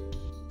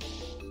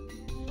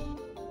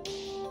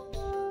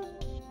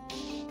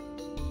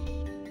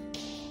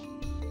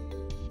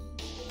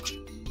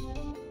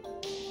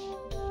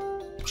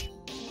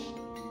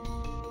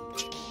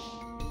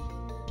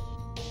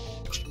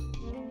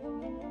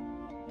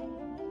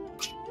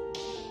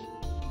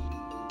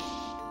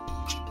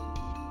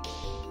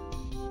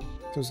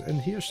 It was in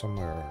here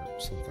somewhere or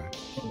something.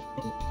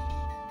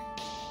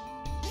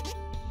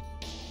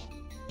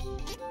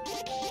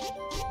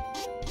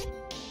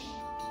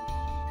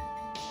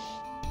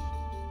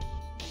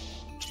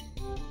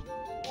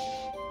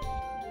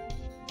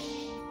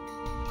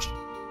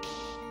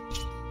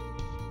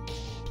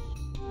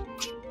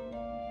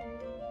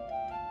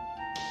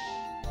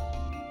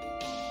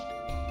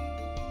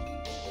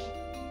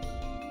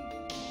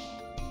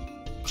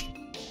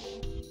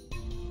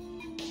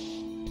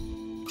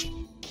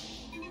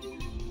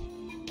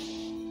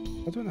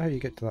 I don't know how you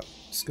get to that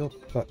skill,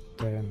 but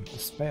the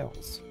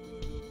spells.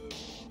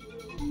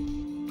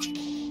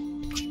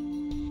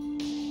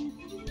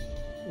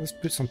 Let's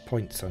put some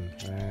points in.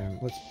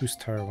 Let's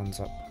boost her ones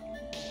up.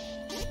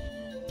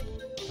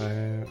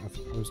 I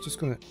was just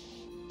going to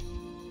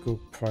go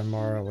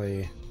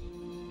primarily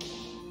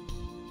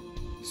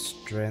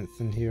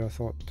strength in here, I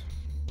thought.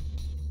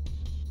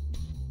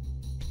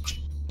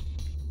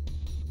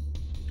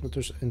 What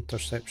does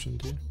interception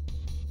do?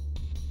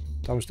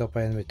 Damage dealt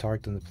by enemy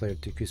target and the player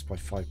decreased by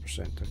 5%.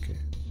 Okay, so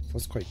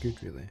that's quite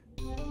good, really.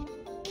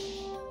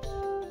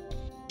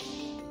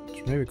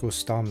 So maybe go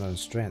stamina and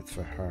strength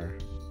for her.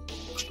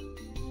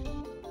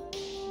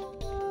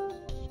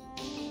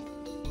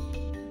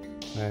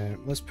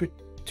 Let's put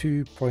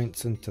 2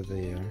 points into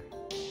there.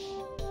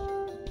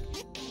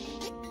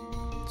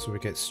 So we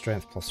get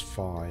strength plus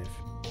 5.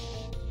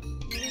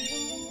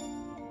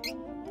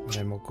 And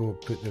then we'll go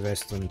put the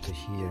rest into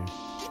here.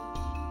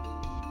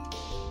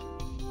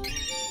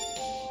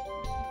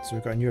 So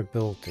we've got a new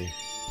ability.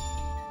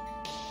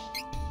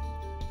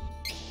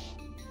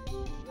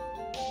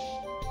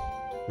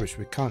 Which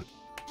we can't...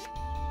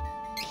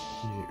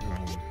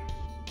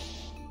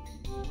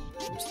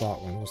 it was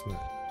that one, wasn't it?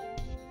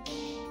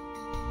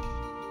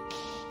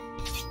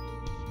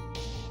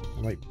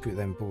 I might put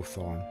them both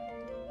on.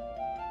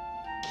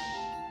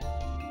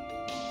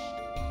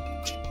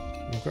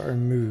 We've got our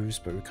moves,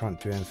 but we can't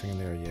do anything in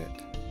there yet.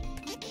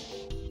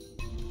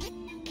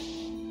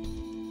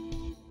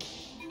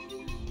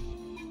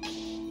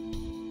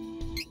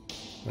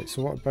 Right,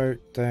 so what about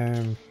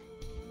him?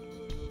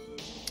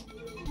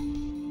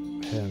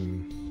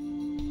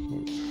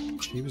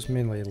 He was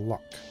mainly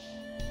luck.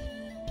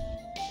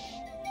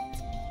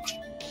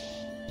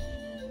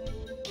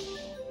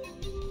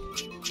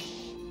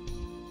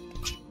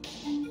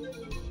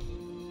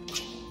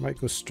 Might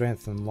go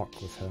strength and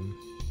luck with him.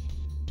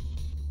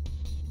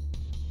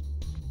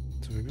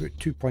 So we put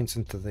 2 points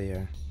into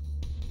there.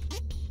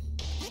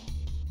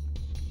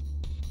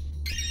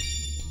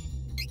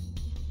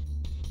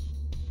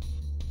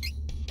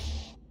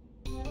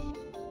 I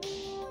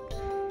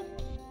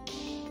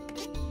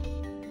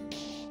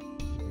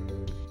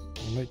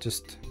might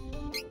just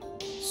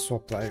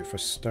swap that out for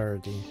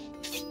sturdy.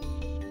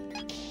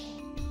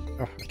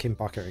 Oh, I came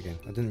back out again.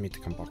 I didn't mean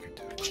to come back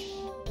out.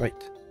 Right.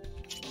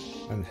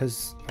 And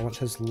his, I want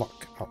his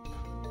luck up.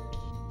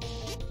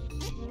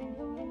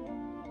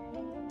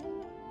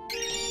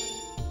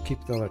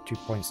 Keep the other 2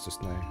 points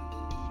just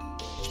now.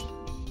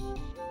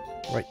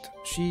 Right,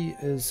 she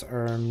is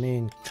our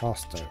main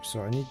caster,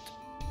 so I need...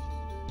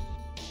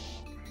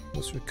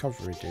 What's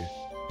recovery do?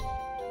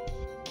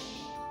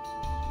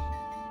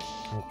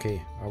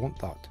 Okay, I want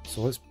that.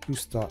 So let's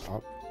boost that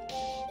up.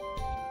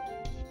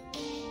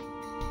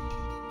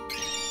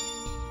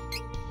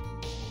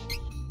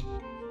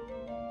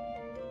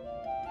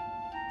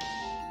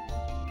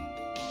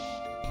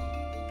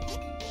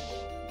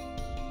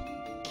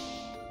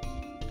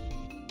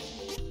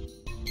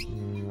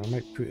 I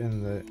might put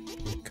in the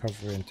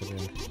recovery into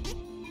there.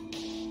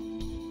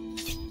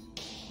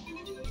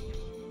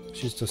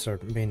 She's just our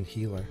main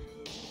healer.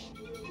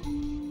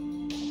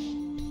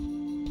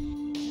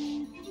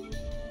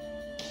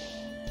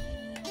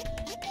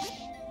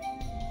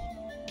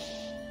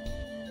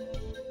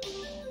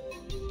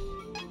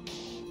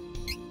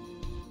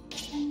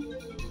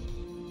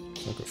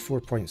 So I've got 4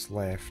 points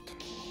left.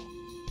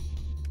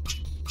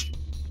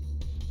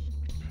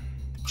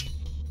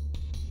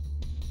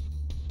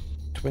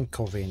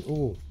 Twinkle Vein.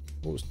 Oh,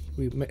 what was,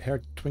 we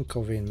heard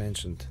Twinkle Vein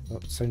mentioned.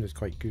 That sounded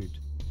quite good.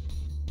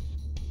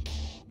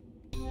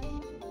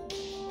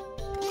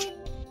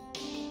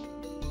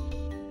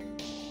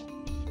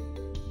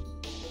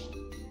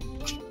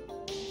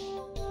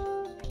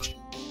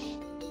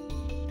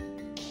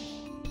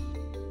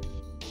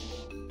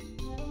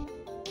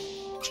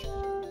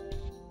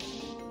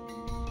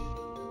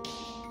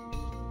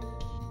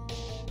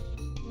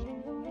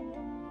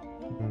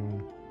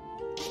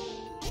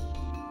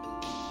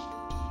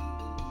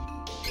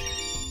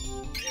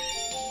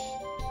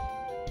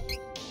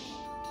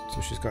 So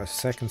she's got a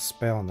second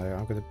spell now.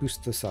 I'm going to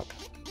boost this up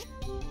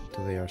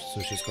to there so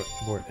she's got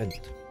more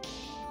int.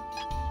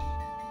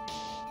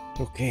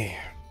 Okay.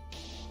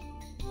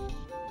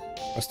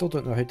 I still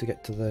don't know how to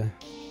get to the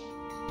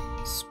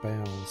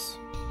spells.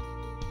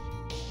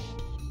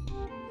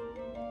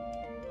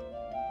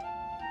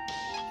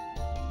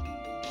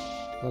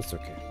 That's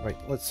okay. Right,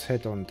 let's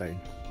head on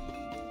down.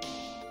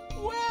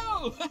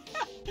 Well,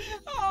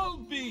 I'll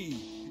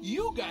be.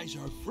 You guys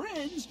are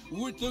friends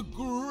with the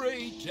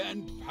great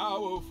and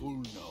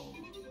powerful gnome.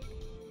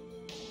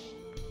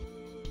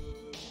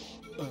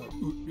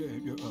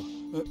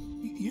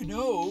 You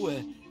know,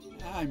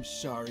 I'm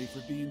sorry for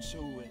being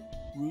so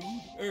rude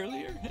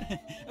earlier.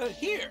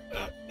 Here,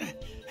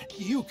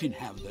 you can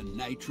have the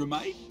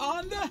nitramite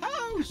on the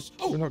house.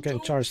 We're not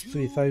getting charged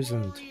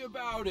 3,000. Don't worry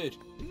about it.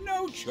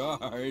 No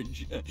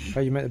charge.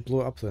 How are you meant to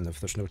blow it up then if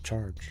there's no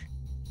charge?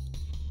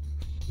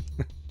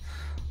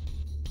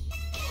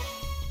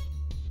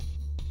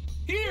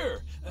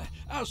 Here,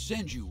 I'll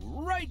send you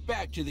right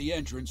back to the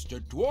entrance to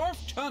Dwarf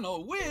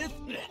Tunnel with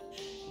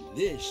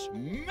this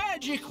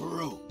magic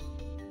rope.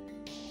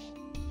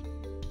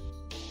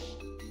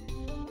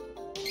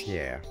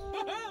 Yeah.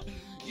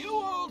 You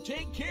all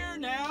take care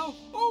now.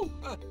 Oh,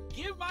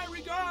 give my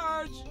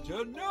regards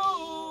to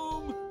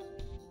Gnome.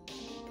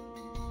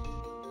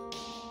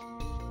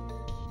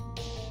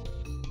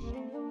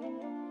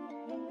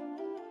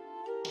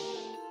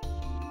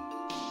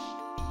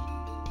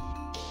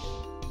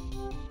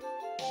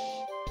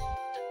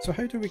 So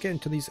how do we get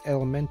into these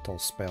elemental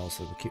spells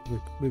that we keep?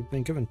 We've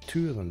been given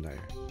 2 of them now.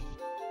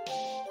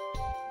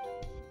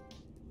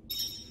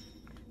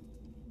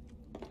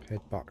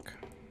 Head back.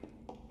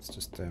 Let's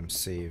just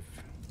save.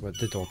 Well, it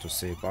did auto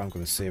save, but I'm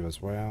going to save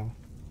as well.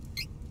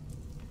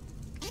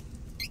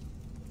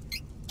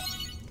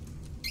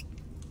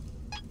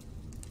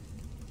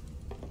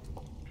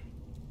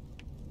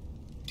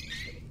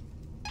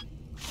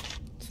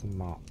 It's the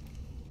map.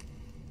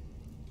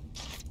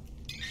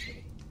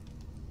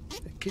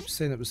 It keeps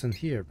saying it was in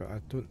here, but I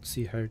don't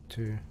see how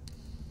to...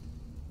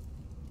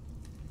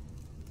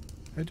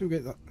 How do we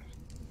get that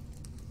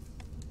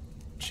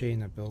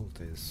chain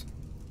abilities?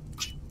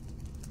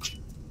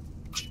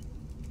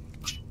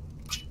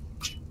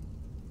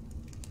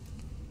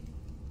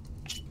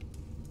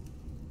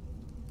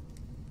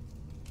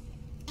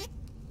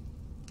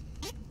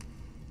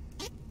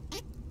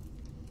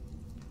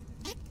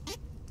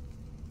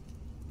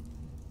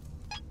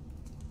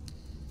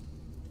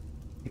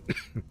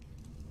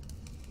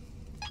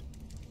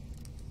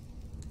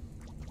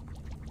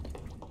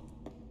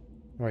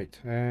 Right,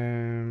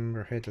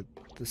 we're headed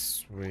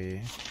this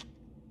way.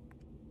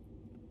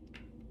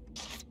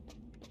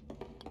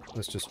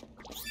 Let's just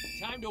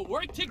Time to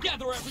work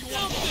together, everyone.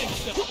 Don't think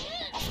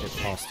so. get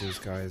past these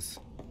guys.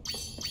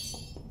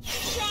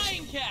 Try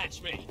and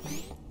catch me.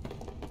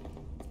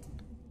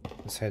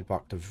 Let's head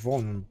back to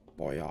Bon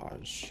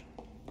Voyage.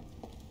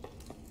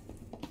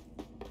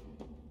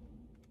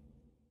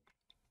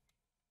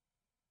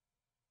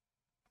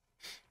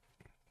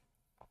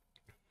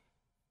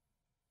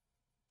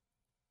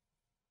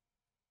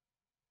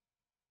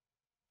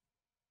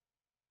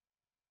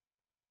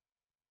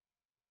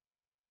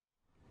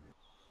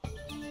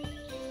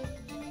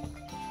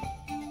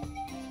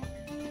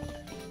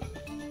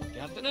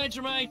 Got the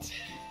nitromite.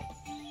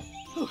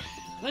 Whew.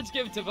 Let's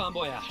give it to Bon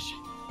Voyage.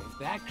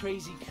 If that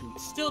crazy coot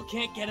still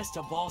can't get us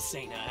to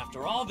Volsena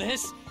after all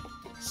this,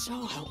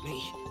 so help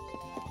me.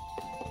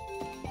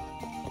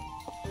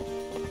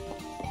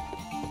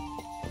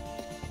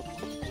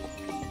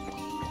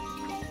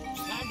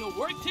 Time to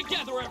work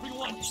together,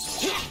 everyone!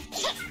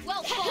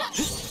 Well fought.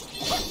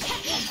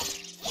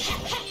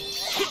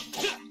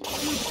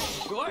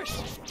 Of course.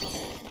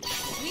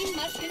 We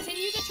must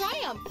continue the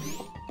triumph.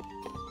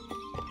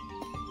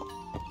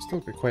 Still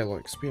got quite a lot of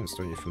experience,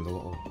 don't you, from the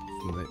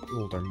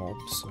older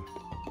mobs, so.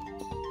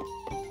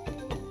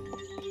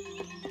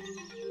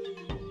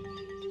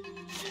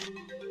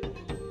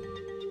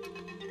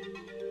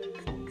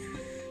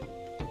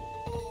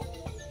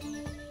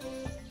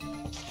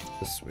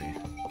 This way.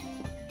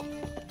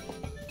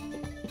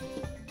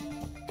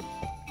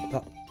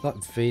 That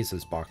vase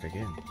is back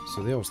again,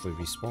 so they obviously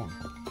respawn.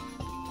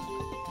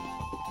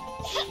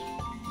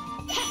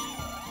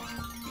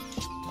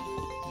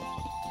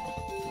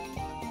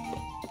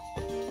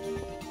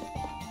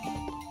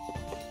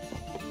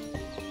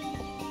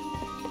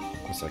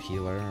 A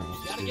healer.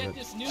 Gotta get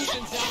this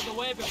nuisance out of the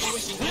way before we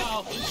can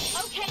go.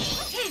 Okay.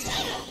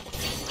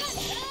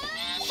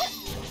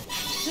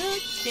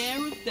 Took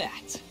care of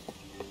that.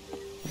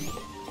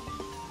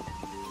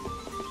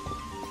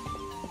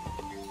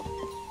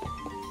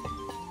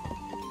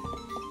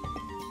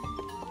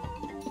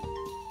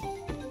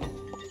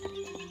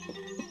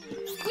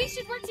 We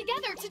should work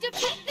together to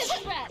defeat this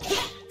threat.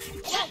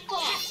 Well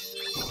fought.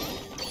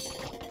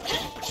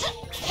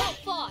 Well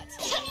fought.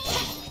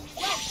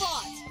 Well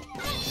fought.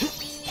 Well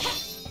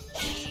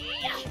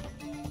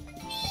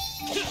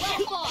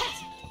fought.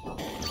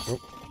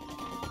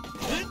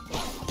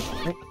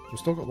 Oh, we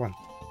still got one.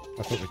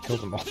 I thought we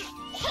killed them all.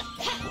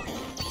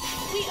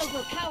 We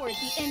overpowered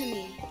the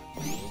enemy.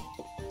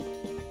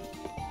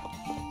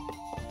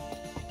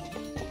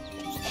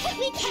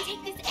 We can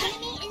take this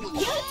enemy in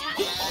no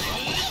time.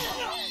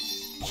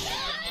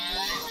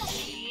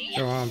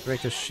 Come on,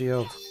 break his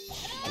shield.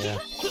 Yeah.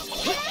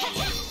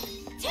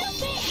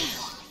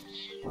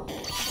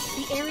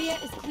 The area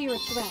is clear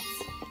of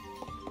threats.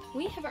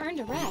 We have earned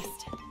a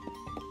rest.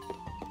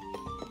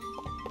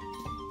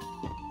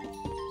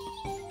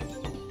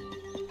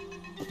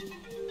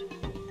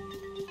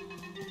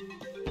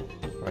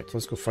 Right,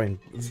 let's go find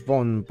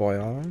Bon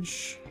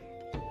Voyage.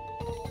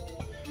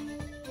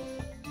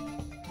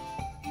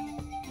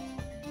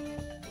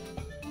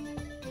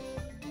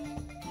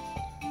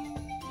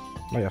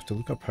 Might have to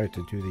look up how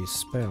to do these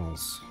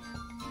spells.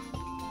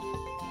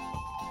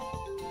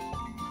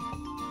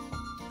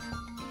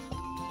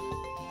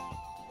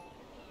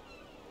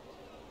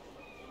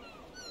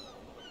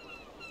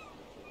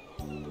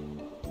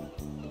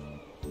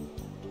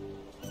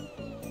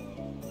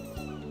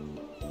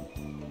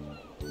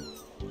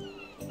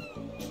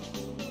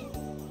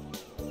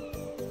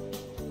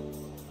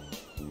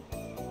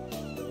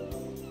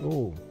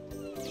 Oh,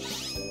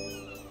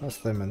 that's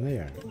them in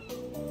there.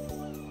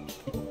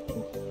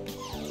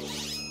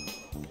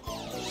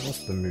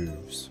 What's the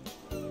moves?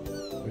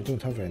 We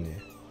don't have any.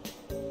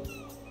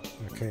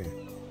 Okay.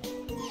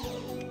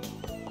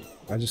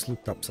 I just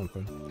looked up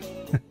something.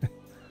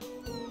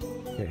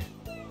 Okay.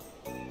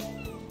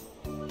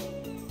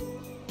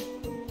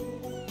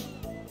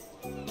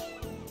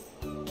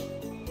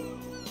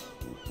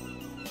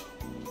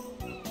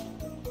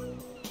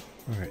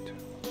 Alright.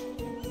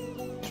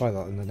 Try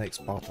that in the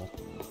next battle.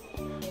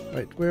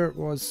 Right, where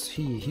was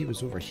he? He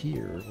was over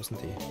here, wasn't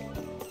he?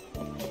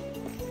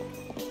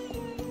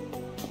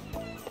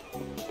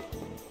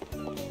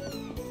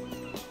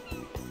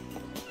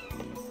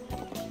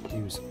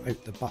 He was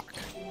out the back.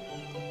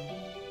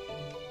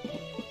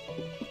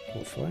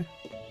 Hopefully.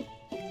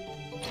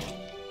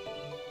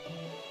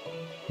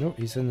 No,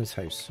 he's in his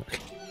house.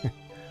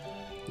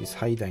 He's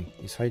hiding.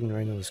 He's hiding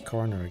around in this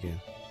corner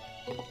again.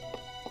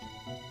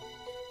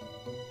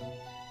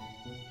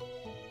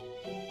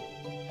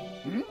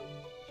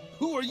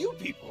 Who are you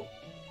people?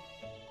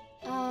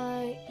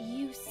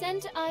 You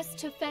sent us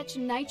to fetch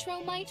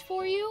nitromite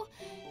for you?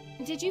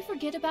 Did you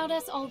forget about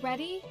us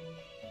already?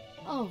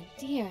 Oh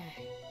dear.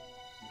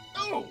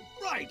 Oh,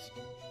 right.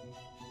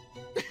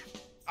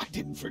 I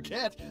didn't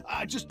forget.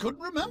 I just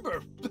couldn't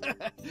remember.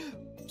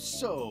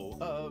 So,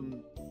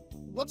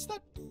 what's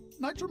that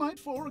nitromite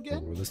for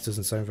again? Well, this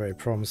doesn't sound very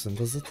promising,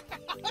 does it?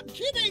 I'm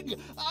kidding.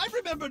 I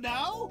remember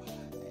now.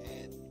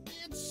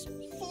 It's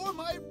for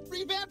my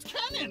revamped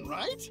cannon,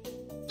 right?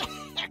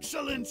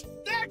 Excellent!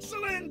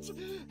 Excellent!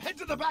 Head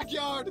to the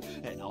backyard,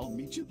 and I'll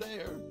meet you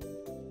there.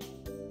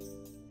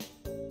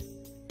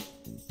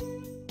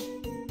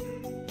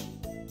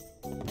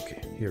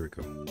 Okay, here we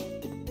go.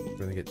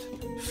 going to get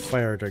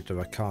fired out of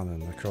a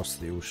cannon across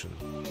the ocean.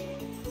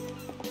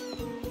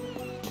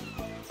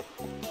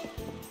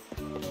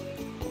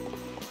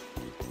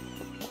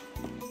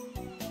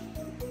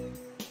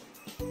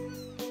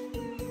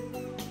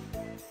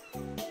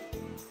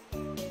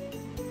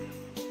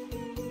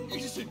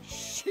 Isn't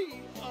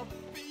she a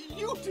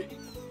beauty?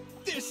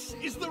 This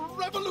is the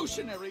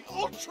revolutionary,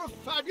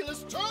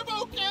 ultra-fabulous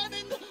turbo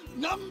cannon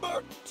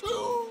number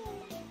 2!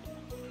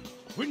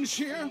 Wind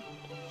shear?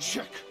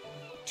 Check.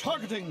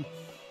 Targeting?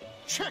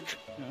 Check.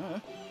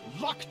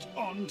 Locked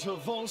onto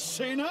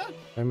Volsena?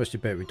 How much do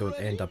you bet we don't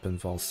end up in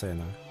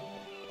Volsena?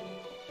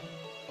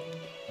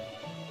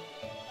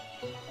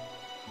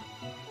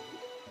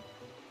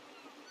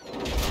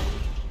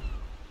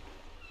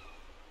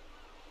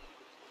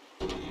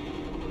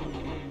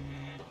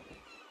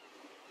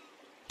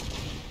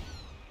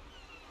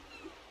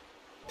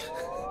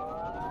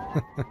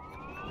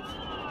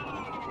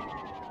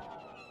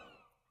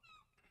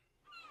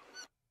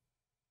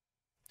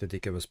 Did they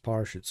give us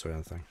parachutes or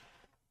anything?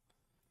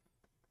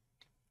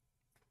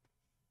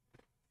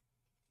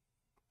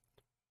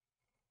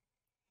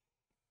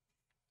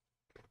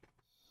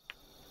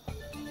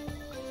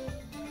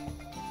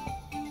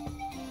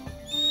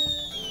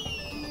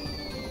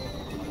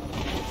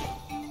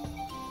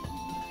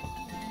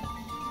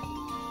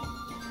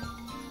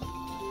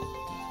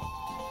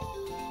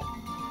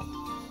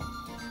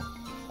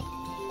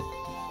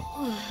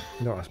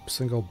 Not a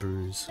single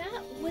bruise.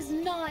 That was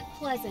not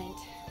pleasant.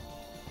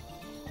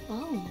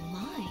 Oh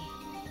my.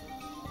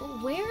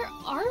 Where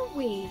are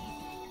we?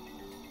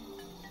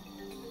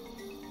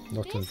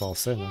 Not in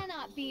Volsena. This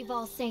cannot be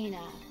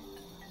Volsena.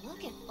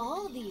 Look at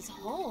all these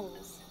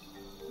holes.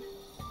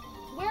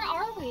 Where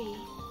are we?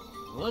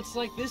 Looks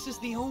like this is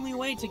the only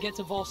way to get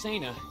to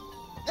Volsena.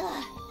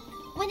 Ugh.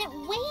 When it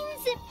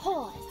wanes, it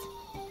pours.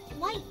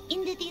 Right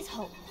into these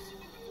holes.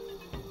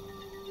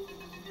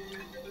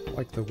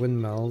 Like the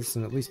windmills,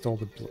 and at least all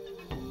the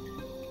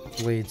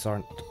blades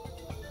aren't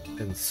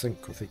in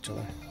sync with each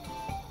other.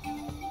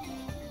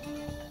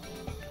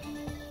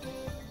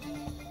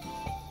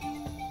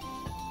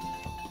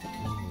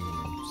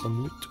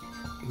 Some loot.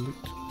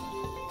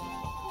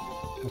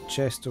 A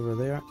chest over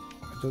there.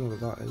 I don't know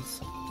what that is.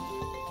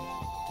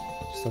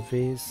 Just a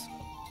vase.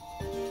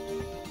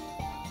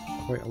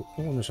 Quite a, oh,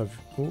 there's a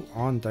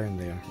on down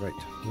there. Right,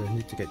 we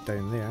need to get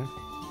down there.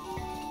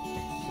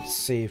 Let's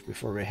save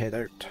before we head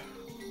out.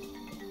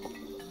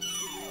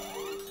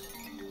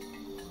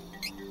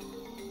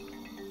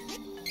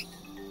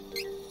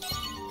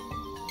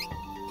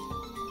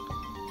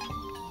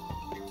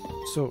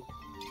 So,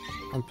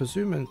 I'm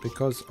presuming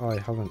because I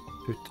haven't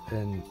put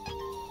in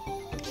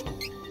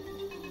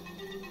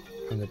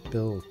an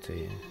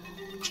ability.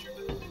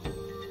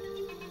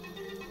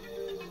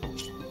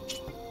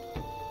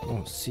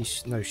 Oh, see,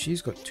 now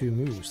she's got 2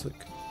 moves.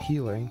 Look,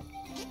 healing.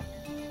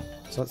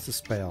 So that's the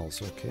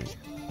spells, okay.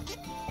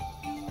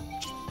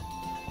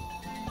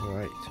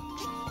 Right.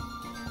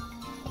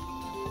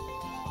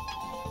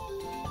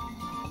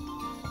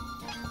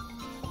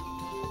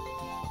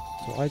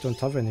 So I don't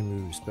have any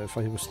moves, but if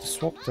I was to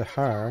swap to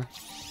her,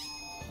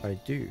 I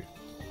do.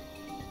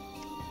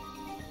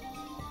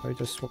 I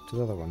just swap to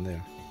the other one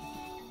there.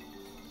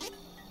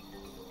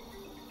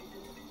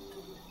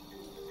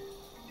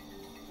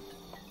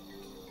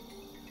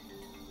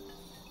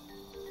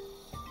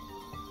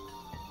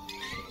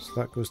 So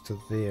that goes to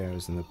there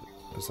as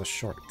a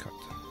shortcut.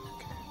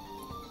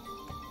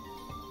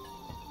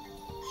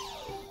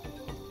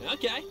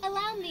 Okay.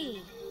 Allow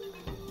me.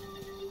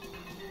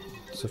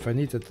 So if I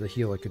needed the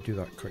heal, I could do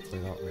that quickly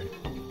that way.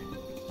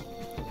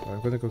 But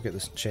I'm going to go get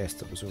this chest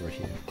that was over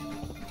here.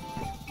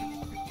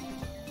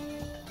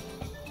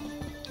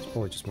 It's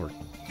probably just more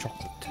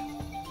chocolate.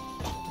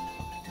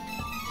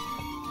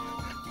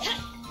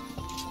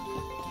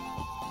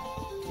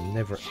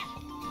 Never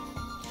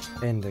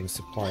ending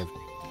supply of...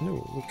 No,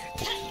 look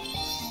at it.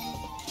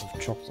 Of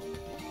chocolate.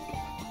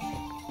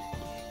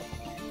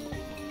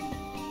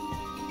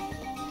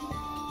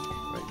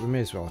 Right, we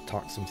may as well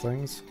attack some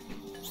things.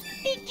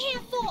 Be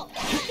careful!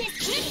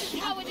 This is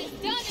how it is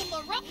done in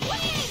the rough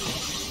wind!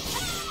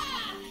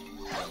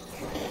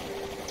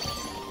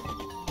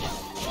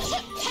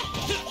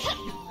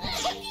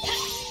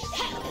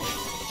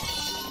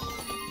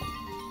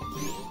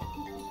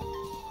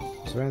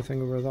 Is there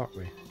anything over that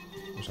way?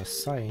 There's a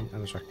sign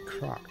and there's a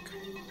crack.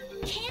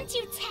 Can't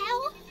you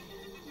tell?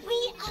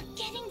 We are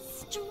getting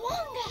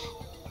stronger.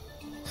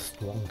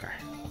 Stronger.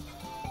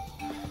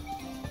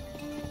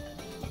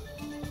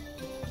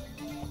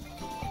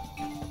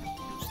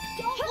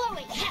 Don't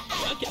worry.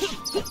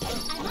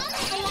 I'm on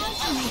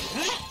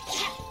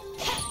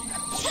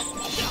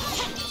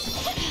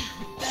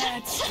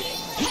That's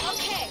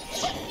Okay.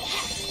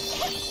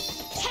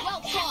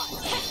 Well fought.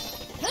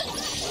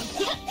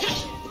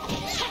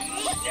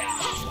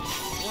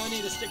 no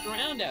need to stick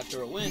around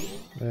after a win.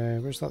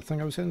 Where's that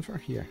thing I was heading for?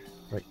 Here.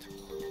 Right.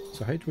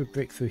 So how do we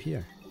break through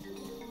here?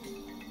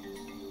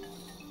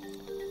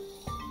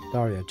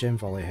 Daria, Gem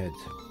Valley Head.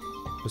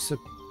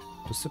 Precipitous?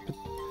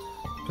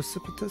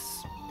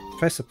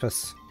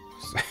 Precipice.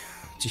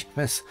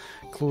 Jeepers.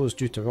 Closed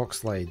due to rock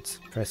slides.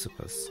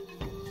 Precipice.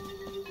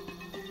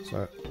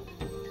 So...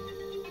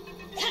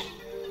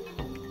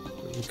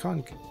 we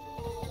can't...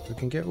 we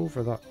can get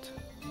over that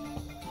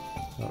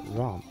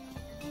ramp.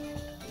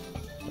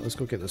 But let's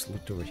go get this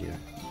loot over here.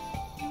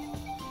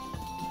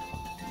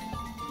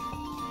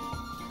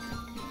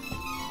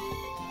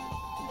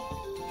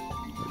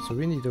 Right, so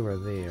we need over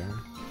there.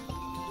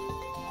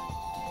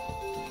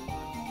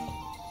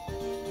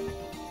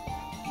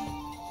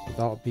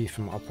 That'll be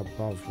from up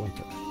above, won't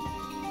it?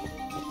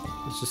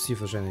 Let's just see if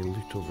there's any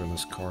loot over in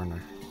this corner.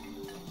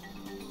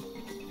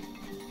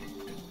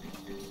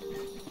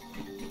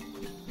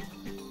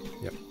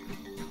 Yep.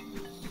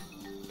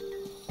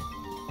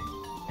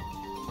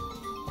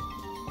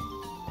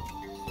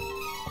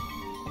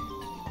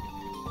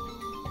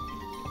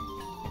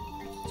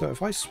 So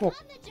if I swap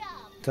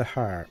to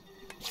her,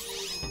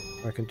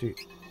 I can do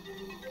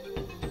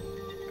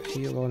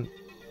heal on...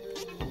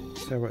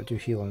 say what to do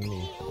heal on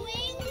me.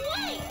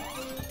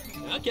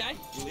 Okay,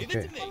 leave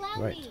it to me.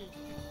 Right.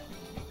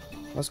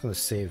 That's going to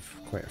save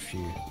quite a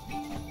few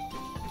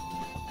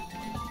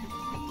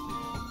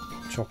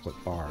chocolate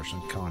bars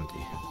and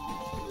candy.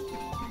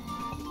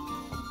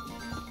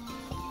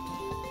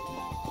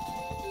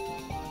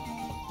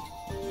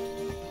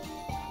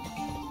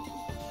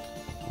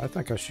 I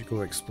think I should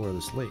go explore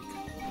this lake.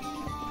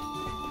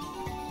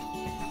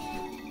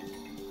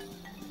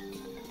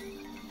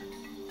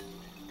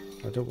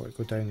 I don't want to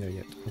go down there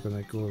yet. I'm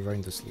going to go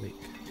around this lake.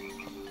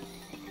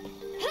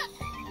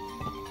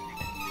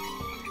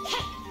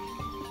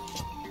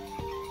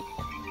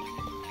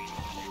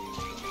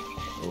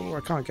 Oh,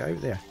 I can't get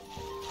out there.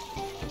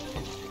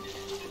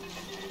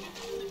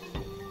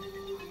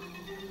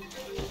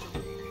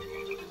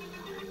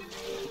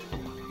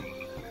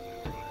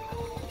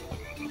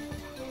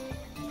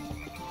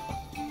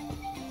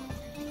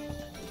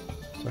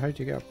 So how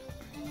do you get up?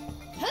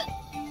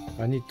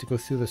 I need to go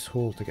through this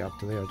hole to get up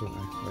to there, don't I?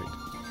 Right.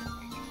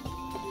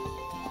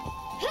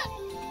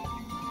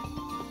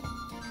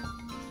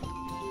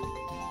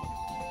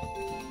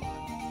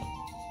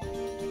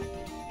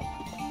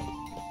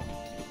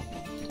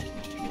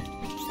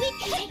 We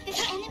can take this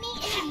enemy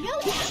in no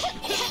time.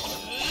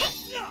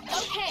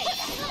 Okay.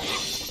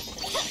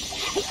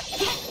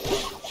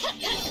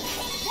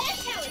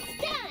 That's how it's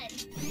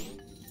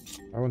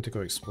done. I want to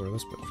go explore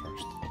this bit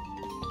first.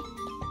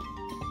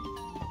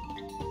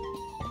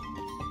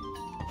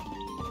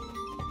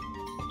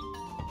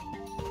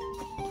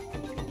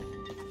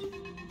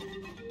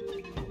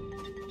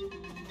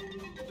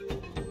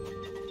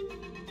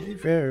 He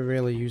very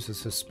rarely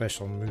uses his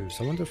special moves.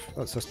 I wonder if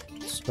that's a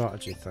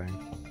strategy thing.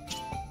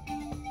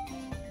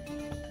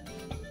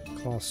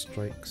 Class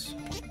strikes.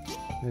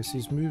 Yes,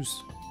 these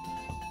moves.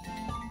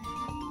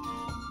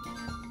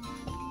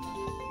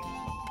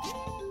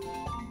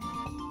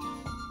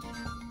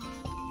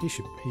 He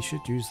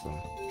should use them.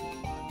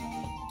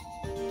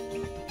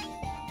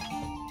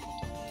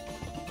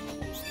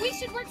 We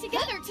should work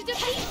together to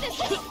defeat this.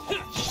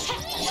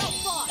 Well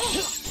fought.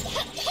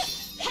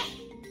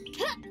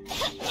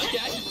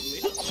 Okay,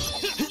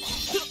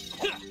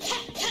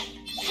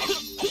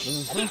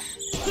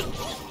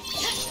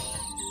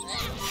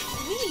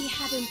 We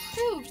have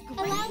improved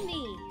greatly. Allow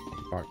me.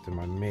 Back to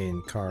my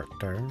main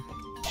character.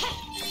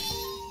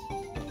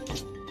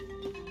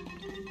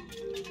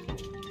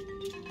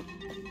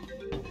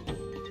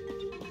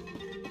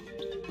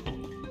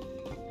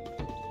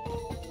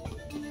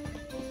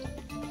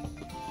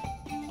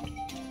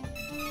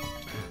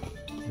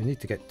 We need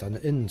to get done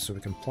in so we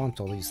can plant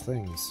all these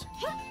things.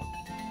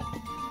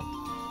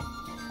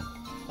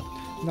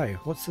 Now,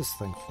 what's this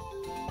thing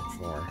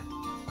for?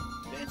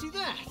 Fancy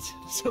that!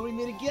 So we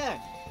meet again.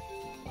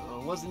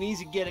 It wasn't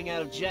easy getting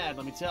out of Jad,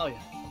 let me tell you.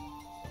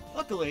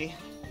 Luckily,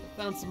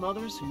 I found some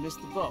others who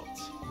missed the boat.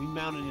 We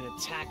mounted an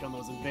attack on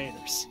those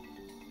invaders.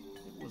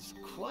 It was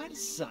quite a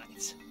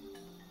sight.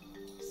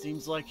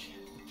 Seems like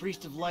the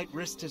Priest of Light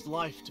risked his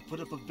life to put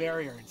up a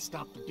barrier and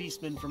stop the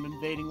beastmen from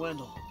invading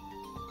Wendell.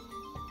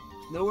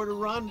 Nowhere to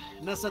run,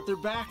 and us at their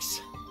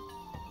backs,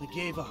 they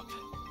gave up.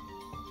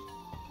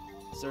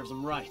 Serves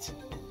them right.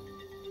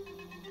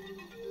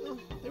 Well,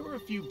 there were a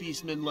few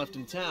beastmen left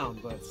in town,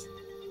 but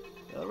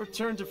they'll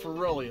return to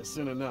Ferolia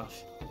soon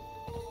enough.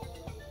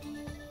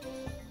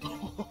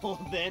 Oh,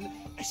 then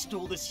I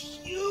stole this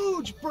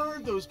huge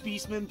bird those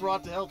beastmen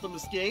brought to help them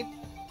escape,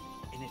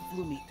 and it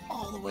flew me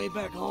all the way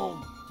back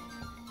home.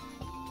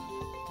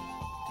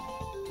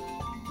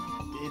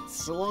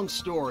 It's a long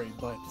story,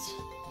 but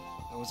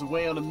I was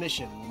away on a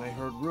mission when I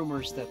heard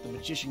rumors that the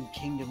magician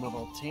kingdom of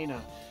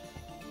Altena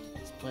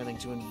is planning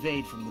to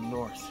invade from the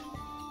north.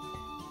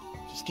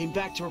 Just came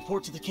back to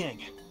report to the king.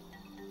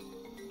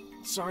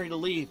 Sorry to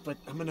leave, but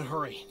I'm in a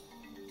hurry.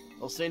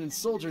 Alcenan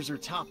soldiers are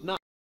top-notch.